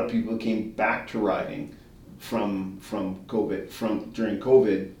there's a lot of people who came back to riding from during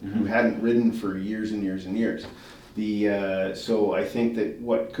COVID who hadn't ridden for years and years and years. So I think that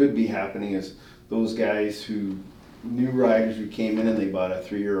what could be happening is those guys new riders who came in and they bought a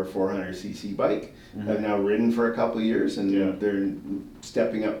 300 or 400cc bike have now ridden for a couple of years, and they're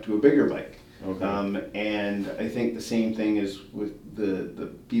stepping up to a bigger bike. Okay. And I think the same thing is with the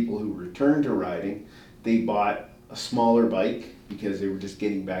people who returned to riding. They bought a smaller bike because they were just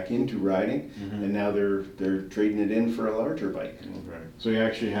getting back into riding, and now they're trading it in for a larger bike. Okay. So you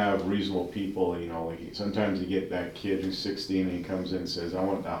actually have reasonable people. Sometimes you get that kid who's 16 and he comes in and says, "I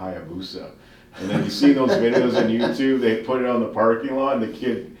want a Hayabusa," and then you see those videos on YouTube. They put it on the parking lot, and the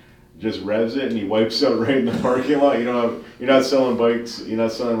kid just revs it and he wipes out right in the parking lot. You're not selling bikes. You're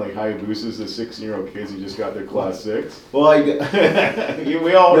not selling like Hayabusas to 16-year-old kids who just got their Class 6. Well,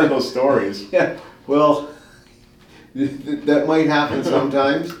 we all heard those stories. Yeah. Well, that might happen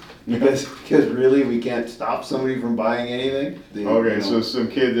sometimes, because really we can't stop somebody from buying anything. Okay, so some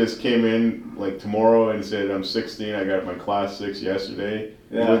kid just came in like tomorrow and said, I'm 16, I got my class 6 yesterday.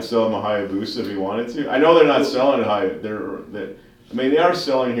 Yeah. He would sell him a Hayabusa if he wanted to. I know they're not selling they are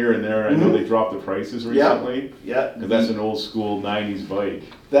selling here and there. I know they dropped the prices recently. Yeah. Because that's an old school 90s bike.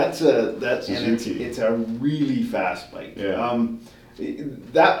 That's it's a really fast bike. Yeah.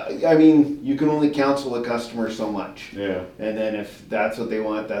 You can only counsel a customer so much. Yeah. And then if that's what they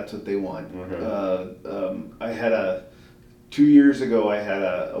want, that's what they want. Okay. 2 years ago, I had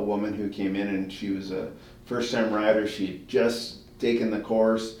a woman who came in and she was a first time rider. She had just taken the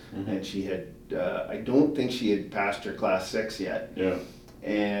course and she had, I don't think she had passed her class 6 yet. Yeah.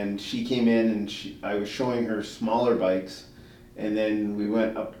 And she came in and I was showing her smaller bikes, and then we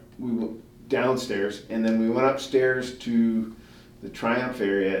went downstairs, and then we went upstairs to the Triumph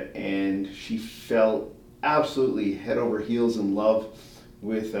area, and she fell absolutely head over heels in love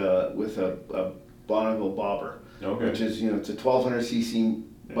with a Bonneville Bobber. Okay. Which is, it's a 1200cc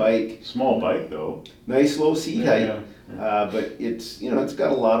bike. Small bike though. Nice low seat height. Yeah. But it's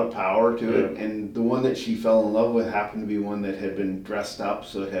got a lot of power to it, and the one that she fell in love with happened to be one that had been dressed up,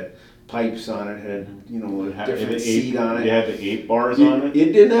 so it had pipes on it, had a different seat on it. It had the 8 bars on it.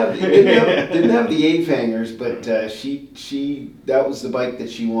 It didn't have the 8 hangers, but she that was the bike that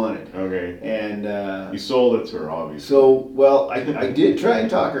she wanted. Okay. And you sold it to her, obviously. So I did try and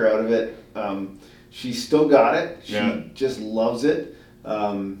talk her out of it. She still got it. She just loves it.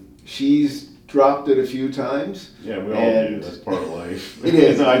 She's dropped it a few times. Yeah, we all do. That's part of life. It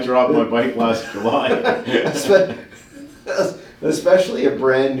is. I dropped my bike last July. Especially a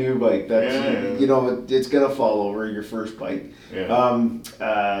brand new bike. That's it's gonna fall over your first bike.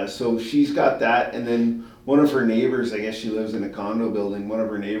 Yeah. So she's got that, and then one of her neighbors, I guess she lives in a condo building, one of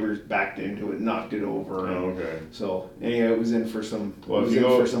her neighbors backed into it, knocked it over. Oh, okay. So anyway, it was in for some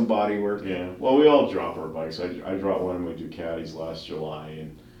for some body work. Yeah. Well, we all drop our bikes. I dropped one of my Ducatis last July,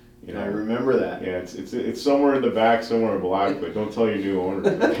 and I remember that. Yeah, it's somewhere in the back, somewhere in black, but don't tell your new owner.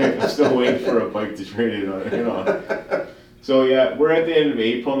 I'm still waiting for a bike to trade it on. So yeah, we're at the end of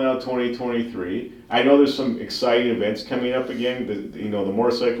April now, 2023. I know there's some exciting events coming up again. The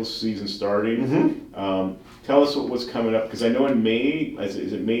motorcycle season starting. Tell us what's coming up, because I know in May, is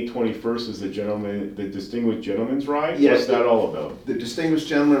it May 21st, is the Distinguished Gentleman's Ride? Yes. What's that all about? The Distinguished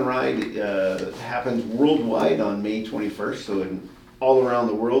Gentleman Ride happens worldwide on May 21st, so all around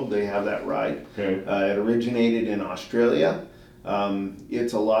the world they have that ride. Okay. It originated in Australia.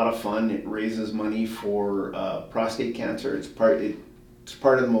 It's a lot of fun. It raises money for prostate cancer. It's part of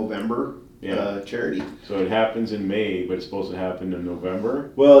the Movember charity. So it happens in May, but it's supposed to happen in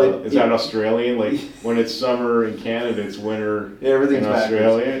November. Well, is that Australian? Like when it's summer in Canada, it's winter everything's in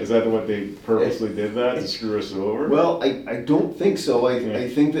Australia. Is that what they purposely did that to screw us over? Well, I don't think so. I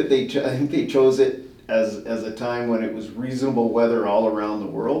think that they chose it as a time when it was reasonable weather all around the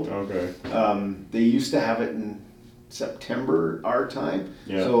world. Okay. They used to have it in September our time,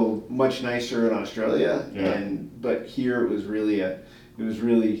 so much nicer in Australia. But here it was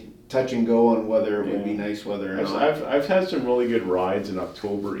really touch and go on whether it would be nice weather or not. I've had some really good rides in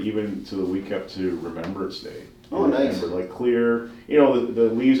October, even to the week up to Remembrance Day. Oh, nice. Like clear, the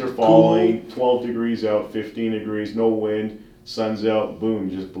leaves are falling, cool. 12 degrees out, 15 degrees, no wind, sun's out, boom,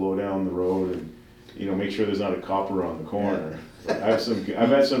 just blow down the road and make sure there's not a cop around the corner. Yeah. I've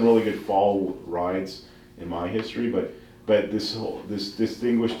had some really good fall rides in my history, but this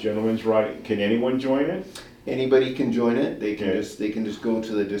Distinguished Gentleman's Ride, can anyone join it? Anybody can join it. They can just go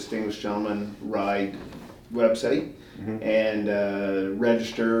to the Distinguished Gentleman Ride website and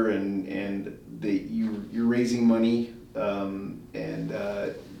register, and you're raising money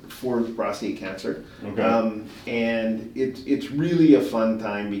for prostate cancer. Okay. And it's really a fun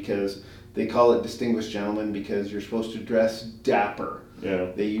time because they call it Distinguished Gentleman because you're supposed to dress dapper.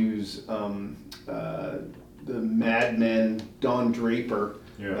 Yeah. They use the Mad Men, Don Draper,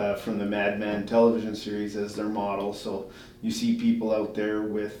 from the Mad Men television series as their model. So you see people out there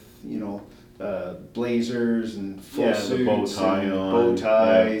with, blazers and full suits and bow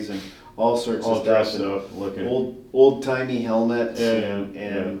ties and all sorts of stuff. All dressed up, looking. Old-timey helmets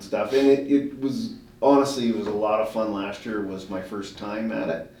and stuff. And it was, honestly, it was a lot of fun last year. It was my first time at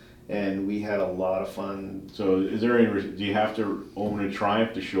it. And we had a lot of fun. So is there do you have to own a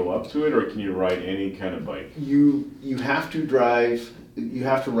Triumph to show up to it, or can you ride any kind of bike? You have to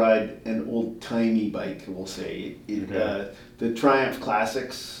ride an old-timey bike, we'll say. The Triumph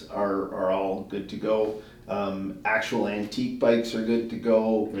Classics are all good to go. Actual antique bikes are good to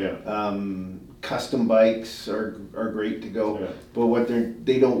go. Yeah. Custom bikes are great to go. Yeah. But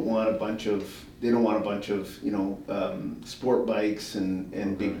they don't want a bunch of they don't want a bunch of sport bikes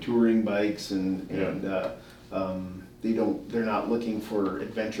and big touring bikes and they're not looking for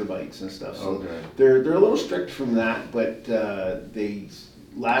adventure bikes and stuff. So they're a little strict from that, but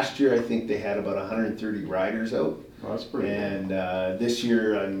last year I think they had about 130 riders out. Oh, that's pretty and this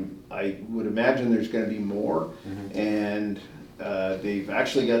year I would imagine there's going to be more. And they've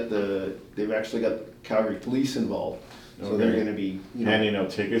actually got the Calgary Police involved. So they're going to be handing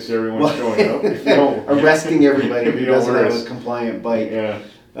out tickets to everyone showing up. Arresting everybody who doesn't have a compliant bike. Yeah.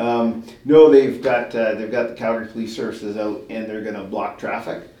 No, they've got the Calgary Police Services out, and they're going to block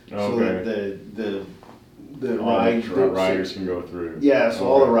traffic so that the riders can go through. Yeah, so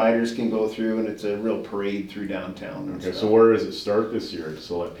all the riders can go through, and it's a real parade through downtown. Okay, so where does it start this year? Just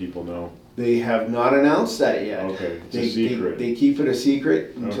to let people know. They have not announced that yet. Okay, it's a secret. They keep it a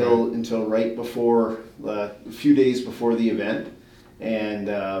secret until right before, a few days before the event, and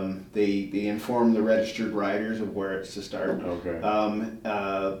they inform the registered riders of where it's to start. Okay.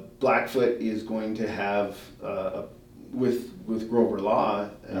 Blackfoot is going to have with Grover Law.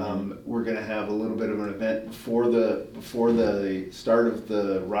 We're going to have a little bit of an event before the start of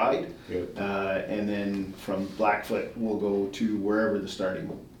the ride, and then from Blackfoot we'll go to wherever the starting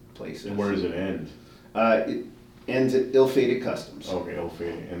place is. And where does it end? It ends at Ill-Fated Customs. Okay,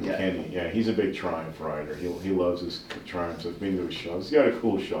 Ill-Fated. And Kenny, he's a big Triumph rider. He loves his Triumphs. I've been to his shop. He's got a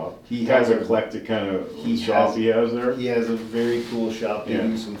cool shop. He has an eclectic kind of shop he has there. He has a very cool shop. They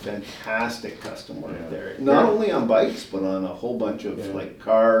do some fantastic custom work there. Not only on bikes, but on a whole bunch of like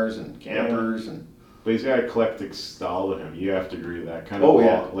cars and campers and. But he's got an eclectic style to him. You have to agree with that kind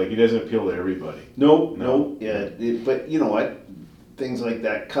of. Like he doesn't appeal to everybody. No. Yeah, but you know what? Things like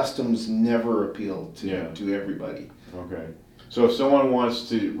that, customs never appeal to everybody. Okay. So if someone wants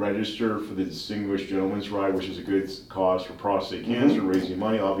to register for the Distinguished Gentleman's Ride, which is a good cause for prostate cancer, raising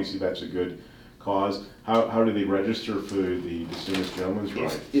money, obviously that's a good cause. How do they register for the Distinguished Gentleman's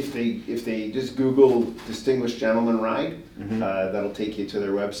Ride? If they just Google Distinguished Gentleman Ride, that'll take you to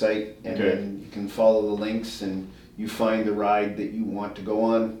their website, and then you can follow the links and you find the ride that you want to go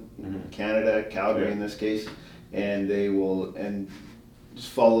on, Canada, Calgary in this case, and they will just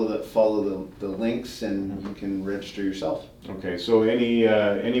follow the links, and you can register yourself. Okay, so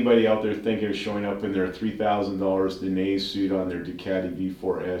anybody out there thinking of showing up in their $3,000 Dene suit on their Ducati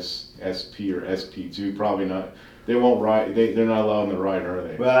V4S SP or SP2, probably not. They won't ride. They're not allowed on the ride, are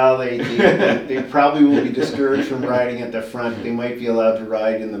they? Well, they probably will be discouraged from riding at the front. They might be allowed to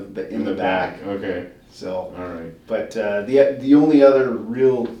ride in the back. Okay. So. All right. But the only other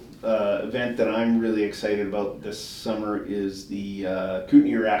real event that I'm really excited about this summer is the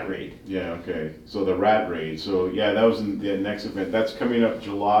Kootenay Rat Raid. Yeah, okay. So the Rat Raid. So yeah, that was in the next event. That's coming up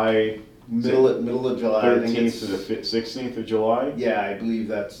July. Middle of July. 13th to the 16th of July? Yeah, I believe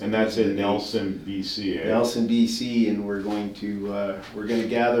that's. And that's in Nelson, BC, eh? Nelson, BC, and we're going to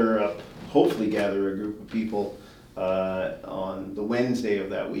hopefully gather a group of people on the Wednesday of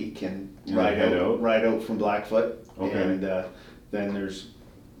that week and ride out from Blackfoot. Okay. And then there's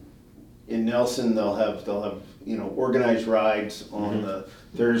in Nelson they'll have organized rides on the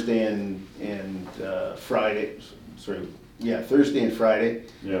Thursday and Friday. Thursday and Friday,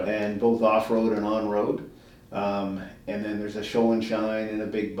 and both off-road and on-road. And then there's a show and shine and a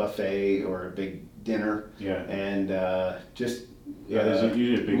big buffet or a big dinner. Yeah. And there's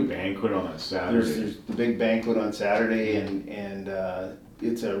usually a big banquet on that Saturday. There's the big banquet on Saturday, and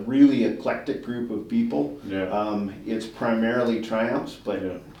it's a really eclectic group of people. Yeah. It's primarily Triumphs, but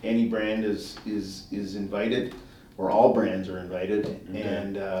any brand is invited, or all brands are invited. Okay.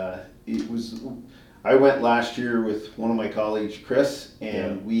 And I went last year with one of my colleagues, Chris,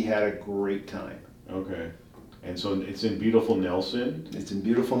 and we had a great time. Okay. And so it's in beautiful Nelson. It's in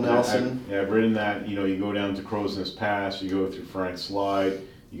beautiful Nelson. I've ridden that. You go down to Crow's Nest Pass, you go through Frank Slide,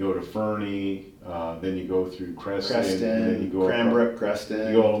 you go to Fernie, then you go through Creston, and then you go Cranbrook, Creston.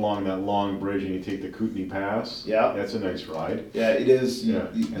 You go along that long bridge and you take the Kootenay Pass. Yeah. That's a nice ride. Yeah, it is.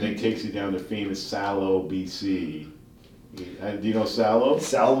 And it takes you down to famous Sallow, BC. Do you know Sallow?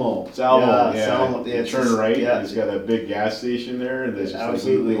 Salmo. Yeah. Salmo. You turn right, and it's got a big gas station there, and there's just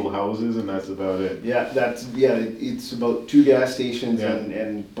like 8 little houses, and that's about it. Yeah, it's about 2 gas stations and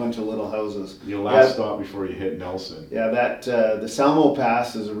a bunch of little houses. Your last stop before you hit Nelson. Yeah, the Salmo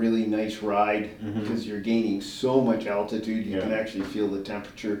Pass is a really nice ride because you're gaining so much altitude. You can actually feel the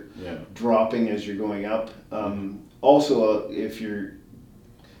temperature dropping as you're going up. Also,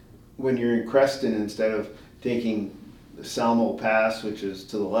 when you're in Creston, instead of taking the Salmo Pass, which is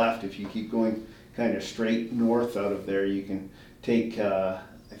to the left, if you keep going kind of straight north out of there, you can take, I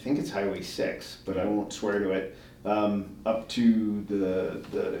think it's Highway 6, but I won't swear to it, up to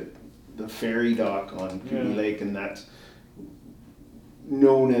the the ferry dock on Kootenay Yeah. Lake, and that's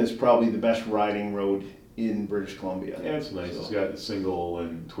known as probably the best riding road in British Columbia. Yeah, it's nice. So, It's got single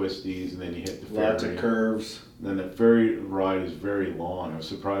and twisties, and then you hit the ferry. lots of curves. And then the ferry ride is very long. I was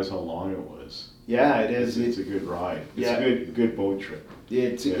surprised how long it was. Yeah, it is. It's a good ride. It's Yeah. a good boat trip.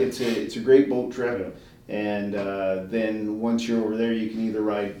 It's Yeah. it's a great boat trip, Yeah. and then once you're over there, you can either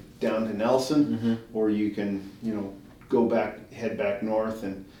ride down to Nelson, or you can head back north,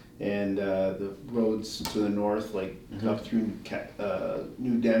 and the roads to the north, like up through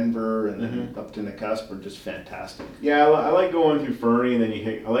New Denver and then up to Nakusp, are just fantastic. Yeah, I like going through Fernie, and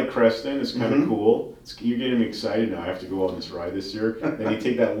then I like Creston. It's kind of cool. You're getting me excited now. I have to go on this ride this year. Then you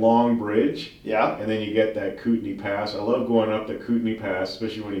take that long bridge, Yeah. and then you get that Kootenay Pass. I love going up the Kootenay Pass,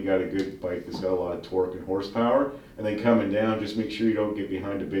 especially when you got a good bike that's got a lot of torque and horsepower. And then coming down, just make sure you don't get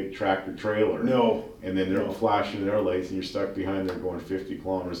behind a big tractor trailer. No. And then they're No. flashing their lights, and you're stuck behind there going 50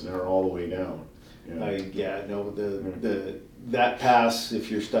 kilometers an hour all the way down. That pass,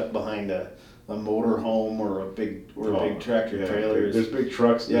 if you're stuck behind a motor home or a big tractor trailer, There's big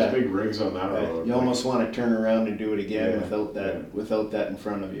trucks. Yeah. There's big rigs on that road. you almost want to turn around and do it again Yeah, without that in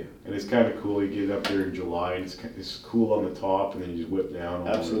front of you. And it's kind of cool. You get up there in July, and it's cool on the top, and then you just whip down.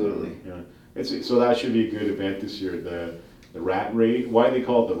 Absolutely. Yeah. So that should be a good event this year. The rat raid. Why do they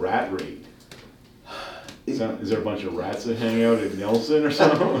call it the rat raid? Is there a bunch of rats that hang out at Nelson or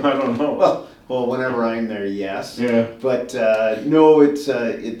something? I don't know. Well, whenever I'm there, yes. Yeah. But no, it's.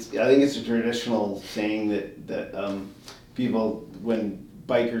 I think it's a traditional saying that people, when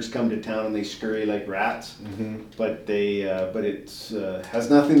bikers come to town and they scurry like rats, but it's has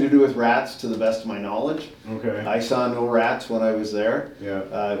nothing to do with rats, to the best of my knowledge. Okay. I saw no rats when I was there.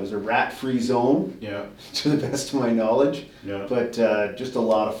 Yeah. It was a rat-free zone, Yeah. to the best of my knowledge. Yeah. But just a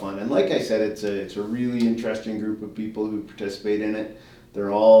lot of fun, and like I said, it's a really interesting group of people who participate in it.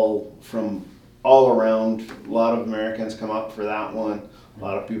 They're all from all around. A lot of Americans come up for that one. A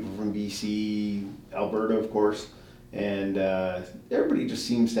lot of people from BC, Alberta, of course, and everybody just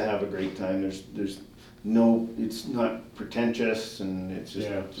seems to have a great time. There's no, it's not pretentious, and it's just,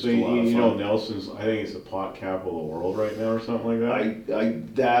 Yeah. just So a lot of you fun. know Nelson's. I think it's the pot capital of the world right now, or something like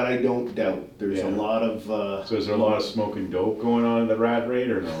that. I don't doubt. There's Yeah. a lot of. So is there a lot of smoking dope going on in the rat raid,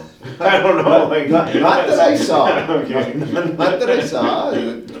 or no? I don't know. Not that I saw. Okay. Not that I saw,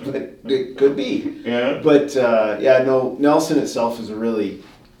 but it could be. Yeah. But no, Nelson itself is a really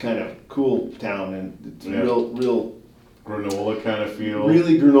kind of cool town, and it's Yeah. real, Granola kind of feel.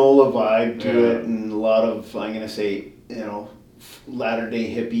 really granola vibe to Yeah. it, and a lot of, I'm gonna say,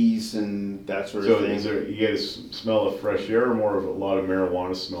 latter-day hippies and that sort So of thing. is there, you get a smell of fresh air, or more of a lot of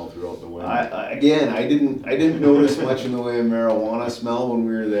marijuana smell throughout the wind? I didn't notice much in the way of marijuana smell when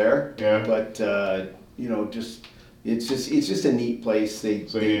we were there. Yeah. But just it's just a neat place. So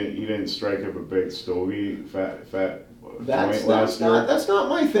you didn't strike up a big stogie, fat That's joint last year? that's not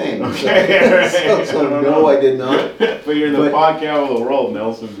my thing. Okay, right. So I don't no, know. I did not. But you're in the pot capital of the world,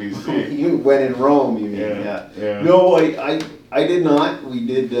 Nelson, BC. You went in Rome, you mean? Yeah, yeah. No, I did not. We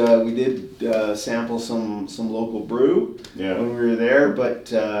did sample some local brew Yeah. when we were there,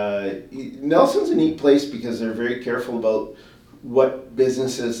 but Nelson's a neat place because they're very careful about what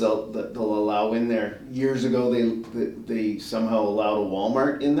businesses they'll allow in there. Years ago, they somehow allowed a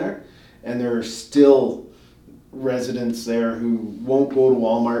Walmart in there, and there are still residents there who won't go to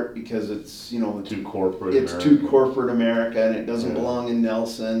Walmart because it's Too corporate. it's America. too corporate America, and it doesn't Yeah. belong in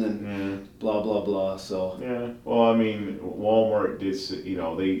Nelson, and Yeah. blah blah blah. So Yeah, well, I mean, Walmart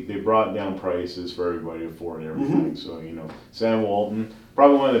did, they brought down prices for everybody to afford everything. So, Sam Walton,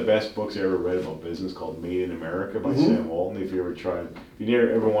 probably one of the best books I ever read about business, called Made in America by Sam Walton. If you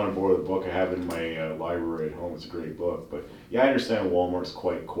ever want to borrow the book, I have it in my library at home. It's a great book. But yeah, I understand Walmart's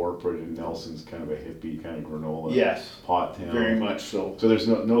quite corporate, and Nelson's kind of a hippie, kind of granola yes, pot town. very much so. So there's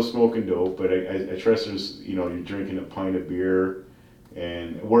no smoking dope, but I trust there's, you're drinking a pint of beer.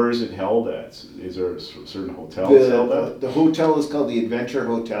 And where is it held at? Is there a certain hotel it's held at? The hotel is called the Adventure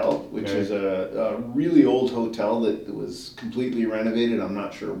Hotel, which Okay. is a really old hotel that was completely renovated. I'm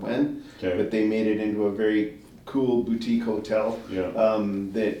not sure when, Okay. but they made it into a very cool boutique hotel Yeah.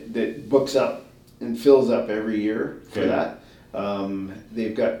 that books up and fills up every year for Okay. that.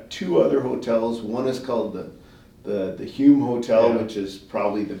 They've got two other hotels. One is called the Hume Hotel, Yeah. which is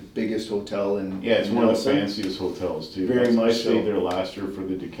probably the biggest hotel in Yeah, it's one of the Nelson. fanciest hotels too. Very I much stayed so. there last year for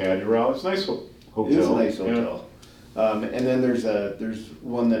the Ducati rally. It's a nice hotel. It is a nice Yeah. hotel. And then there's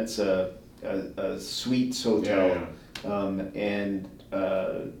one that's a suites hotel. Yeah, And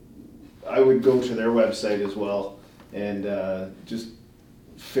I would go to their website as well and just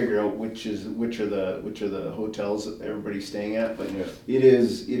figure out which are the hotels that everybody's staying at, but Yeah. it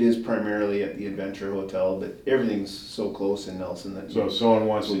is primarily at the Adventure Hotel, but everything's so close in Nelson that So if someone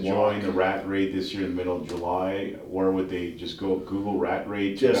wants to walk. join the Rat Raid this year in the middle of July, where would they just go Google Rat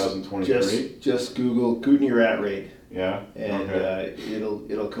Raid 2023? Just Google Kootenai Rat Raid. Yeah. And Okay.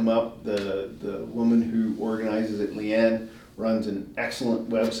 it'll come up. The woman who organizes it, Leanne, runs an excellent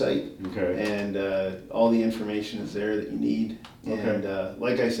website, Okay. and all the information is there that you need. Okay. And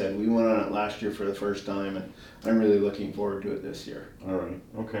like I said, we went on it last year for the first time, and I'm really looking forward to it this year. All right.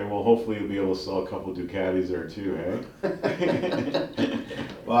 Okay. Well, hopefully you'll be able to sell a couple Ducatis there too, hey?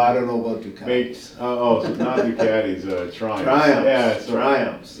 Well, I don't know about Ducatis. So not Ducatis, Triumphs. Triumphs. Yeah. So,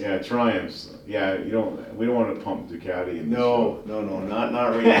 Triumphs. Yeah, Triumphs. Yeah. We don't want to pump Ducati in this No, not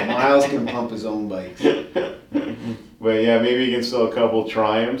right now. Miles can pump his own bikes. But yeah, maybe you can sell a couple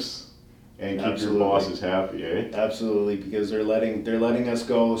Triumphs and keep Absolutely. your bosses happy, eh? Absolutely, because they're letting us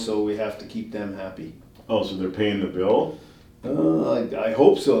go, so we have to keep them happy. Oh, so they're paying the bill? I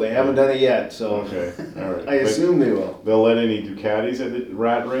hope so. They haven't done it yet, so Okay, all right. I assume they will. They'll let any Ducatis at the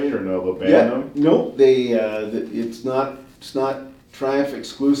Rat Raid, or no? They'll ban Yeah, them. no, it's not Triumph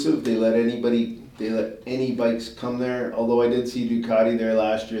exclusive. They let any bikes come there. Although I did see Ducati there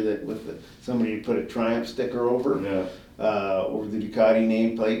last year that somebody put a Triumph sticker over Yeah. over the Ducati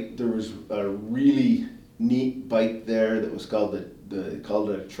nameplate. There was a really neat bike there that was called a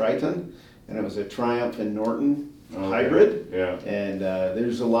Triton, and it was a Triumph and Norton hybrid. Yeah. And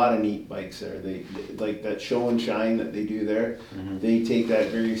there's a lot of neat bikes there. They like that show and shine that they do there. Mm-hmm. They take that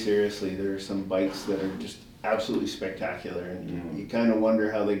very seriously. There are some bikes that are just absolutely spectacular, and you kind of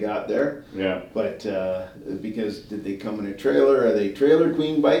wonder how they got there. Yeah. But because did they come in a trailer? Are they trailer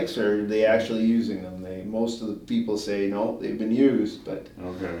queen bikes, or are they actually using them? Most of the people say no, they've been used, but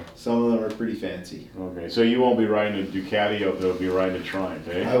Okay. some of them are pretty fancy. Okay. So you won't be riding a Ducati out there, you'll be riding a Triumph,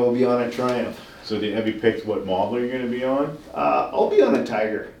 eh? I will be on a Triumph. So have you picked what model you're going to be on? I'll be on a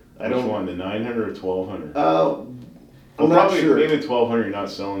Tiger. Which one, the 900 or 1200? I'm not probably, sure. Maybe 1200. You're not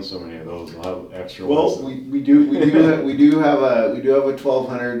selling so many of those. We'll have extra Well, ones. we do have a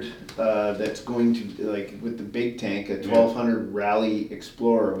 1200 that's going to, like, with the big tank, a 1200 Rally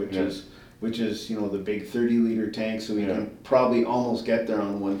Explorer, which is the big 30-liter tank, so we can probably almost get there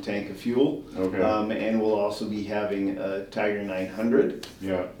on one tank of fuel. Okay. And we'll also be having a Tiger 900.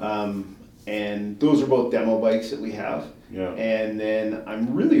 Yeah. And those are both demo bikes that we have. Yeah. And then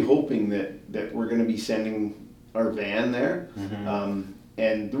I'm really hoping that we're going to be sending our van there. Mm-hmm.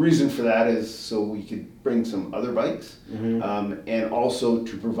 And the reason for that is so we could bring some other bikes, and also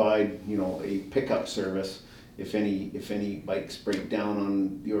to provide a pickup service. If any bikes break down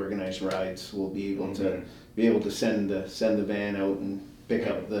on the organized rides, we'll be able to send the van out and pick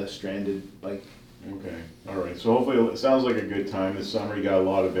up the stranded bike. Okay, all right. So hopefully it sounds like a good time this summer. You got a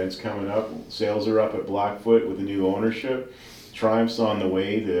lot of events coming up. Sales are up at Blackfoot with the new ownership. Triumph's on the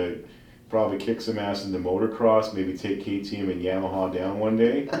way to probably kick some ass in the motocross. Maybe take KTM and Yamaha down one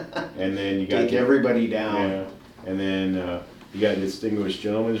day, and then you got Take everybody down. Yeah, and then you got the Distinguished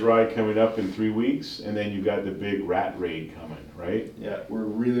Gentleman's Ride coming up in 3 weeks, and then you got the big Rat Raid coming, right? Yeah, we're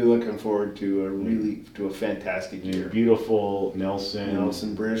really looking forward to a fantastic year. Beautiful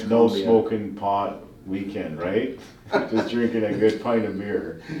Nelson, British no Columbia. smoking pot weekend, right? Just drinking a good pint of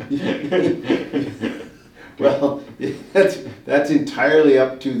beer. Well, that's entirely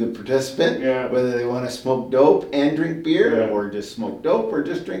up to the participant, whether they want to smoke dope and drink beer, or just smoke dope or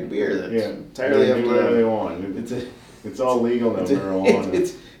just drink beer. That's entirely up to whatever them. they want. It's all legal now, marijuana.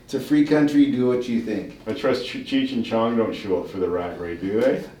 It's a free country. Do what you think. I trust Cheech and Chong don't show up for the Rat Raid, do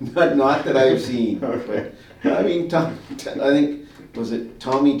they? Not that I've seen. Okay. But, I mean, I think was it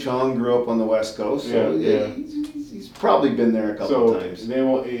Tommy Chong grew up on the West Coast, so he's probably been there a couple times. They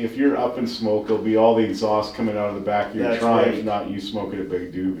will, if you're up in smoke, there'll be all the exhaust coming out of the back of your Triumph, right. Not you smoking a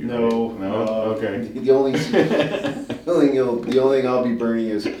big doobie. No, right? No. Okay. The only thing I'll be burning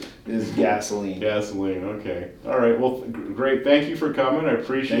is gasoline. Gasoline. Okay. All right. Well, great. Thank you for coming. I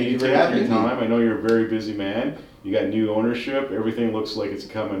appreciate you taking your time. I know you're a very busy man. You got new ownership. Everything looks like it's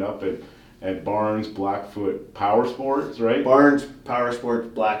coming up at Barnes Blackfoot Power Sports, right? Barnes Power Sports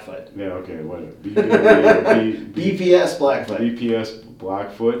Blackfoot. Yeah. Okay. What? BPS Blackfoot. BPS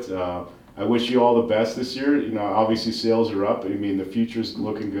Blackfoot. I wish you all the best this year. Obviously sales are up. I mean, the future's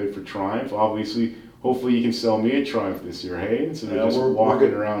looking good for Triumph. Obviously, hopefully you can sell me a Triumph this year, hey? Instead of just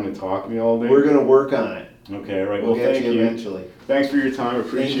walking around and talking to me all day. We're going to work on it. Okay, all right. We'll get thank you eventually. Thanks for your time.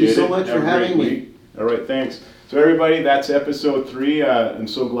 Appreciate it. Thank you so much for having me. All right, thanks. So everybody, that's episode 3. I'm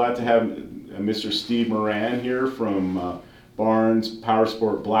so glad to have Mr. Steve Moran here from Barnes Power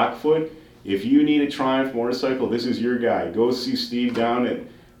Sport Blackfoot. if you need a Triumph motorcycle, this is your guy. Go see Steve down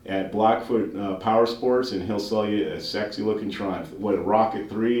at Blackfoot Power Sports, and he'll sell you a sexy looking Triumph. What, a Rocket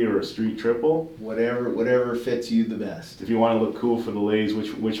 3 or a Street Triple? Whatever fits you the best. If you want to look cool for the ladies,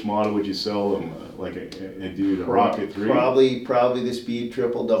 which model would you sell them? Like a dude, a Rocket 3? Probably the Speed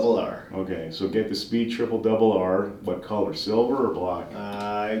Triple Double R. Okay, so get the Speed Triple Double R. What color, silver or black?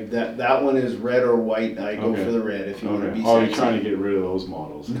 That one is red or white. I go for the red if you want to be sexy. Oh, you're trying to get rid of those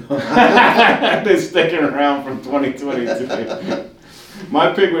models. I've been sticking around from 2022.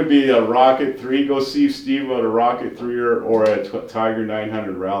 My pick would be a Rocket 3. Go see Steve at a Rocket 3 or a Tiger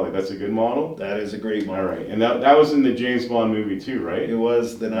 900 Rally. That's a good model? That is a great model. All right. And that was in the James Bond movie too, right? It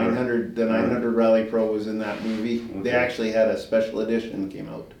was. The 900 Rally Pro was in that movie. Okay. They actually had a special edition that came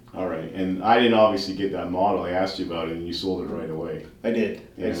out. All right. And I didn't obviously get that model. I asked you about it and you sold it right away. I did.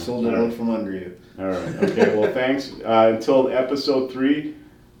 Yeah. I sold it out from under you. All right. Okay. Well, thanks. Until episode 3.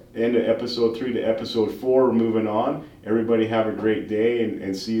 End of episode 3 to episode 4, we're moving on. Everybody have a great day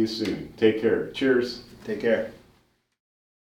and see you soon. Take care. Cheers. Take care.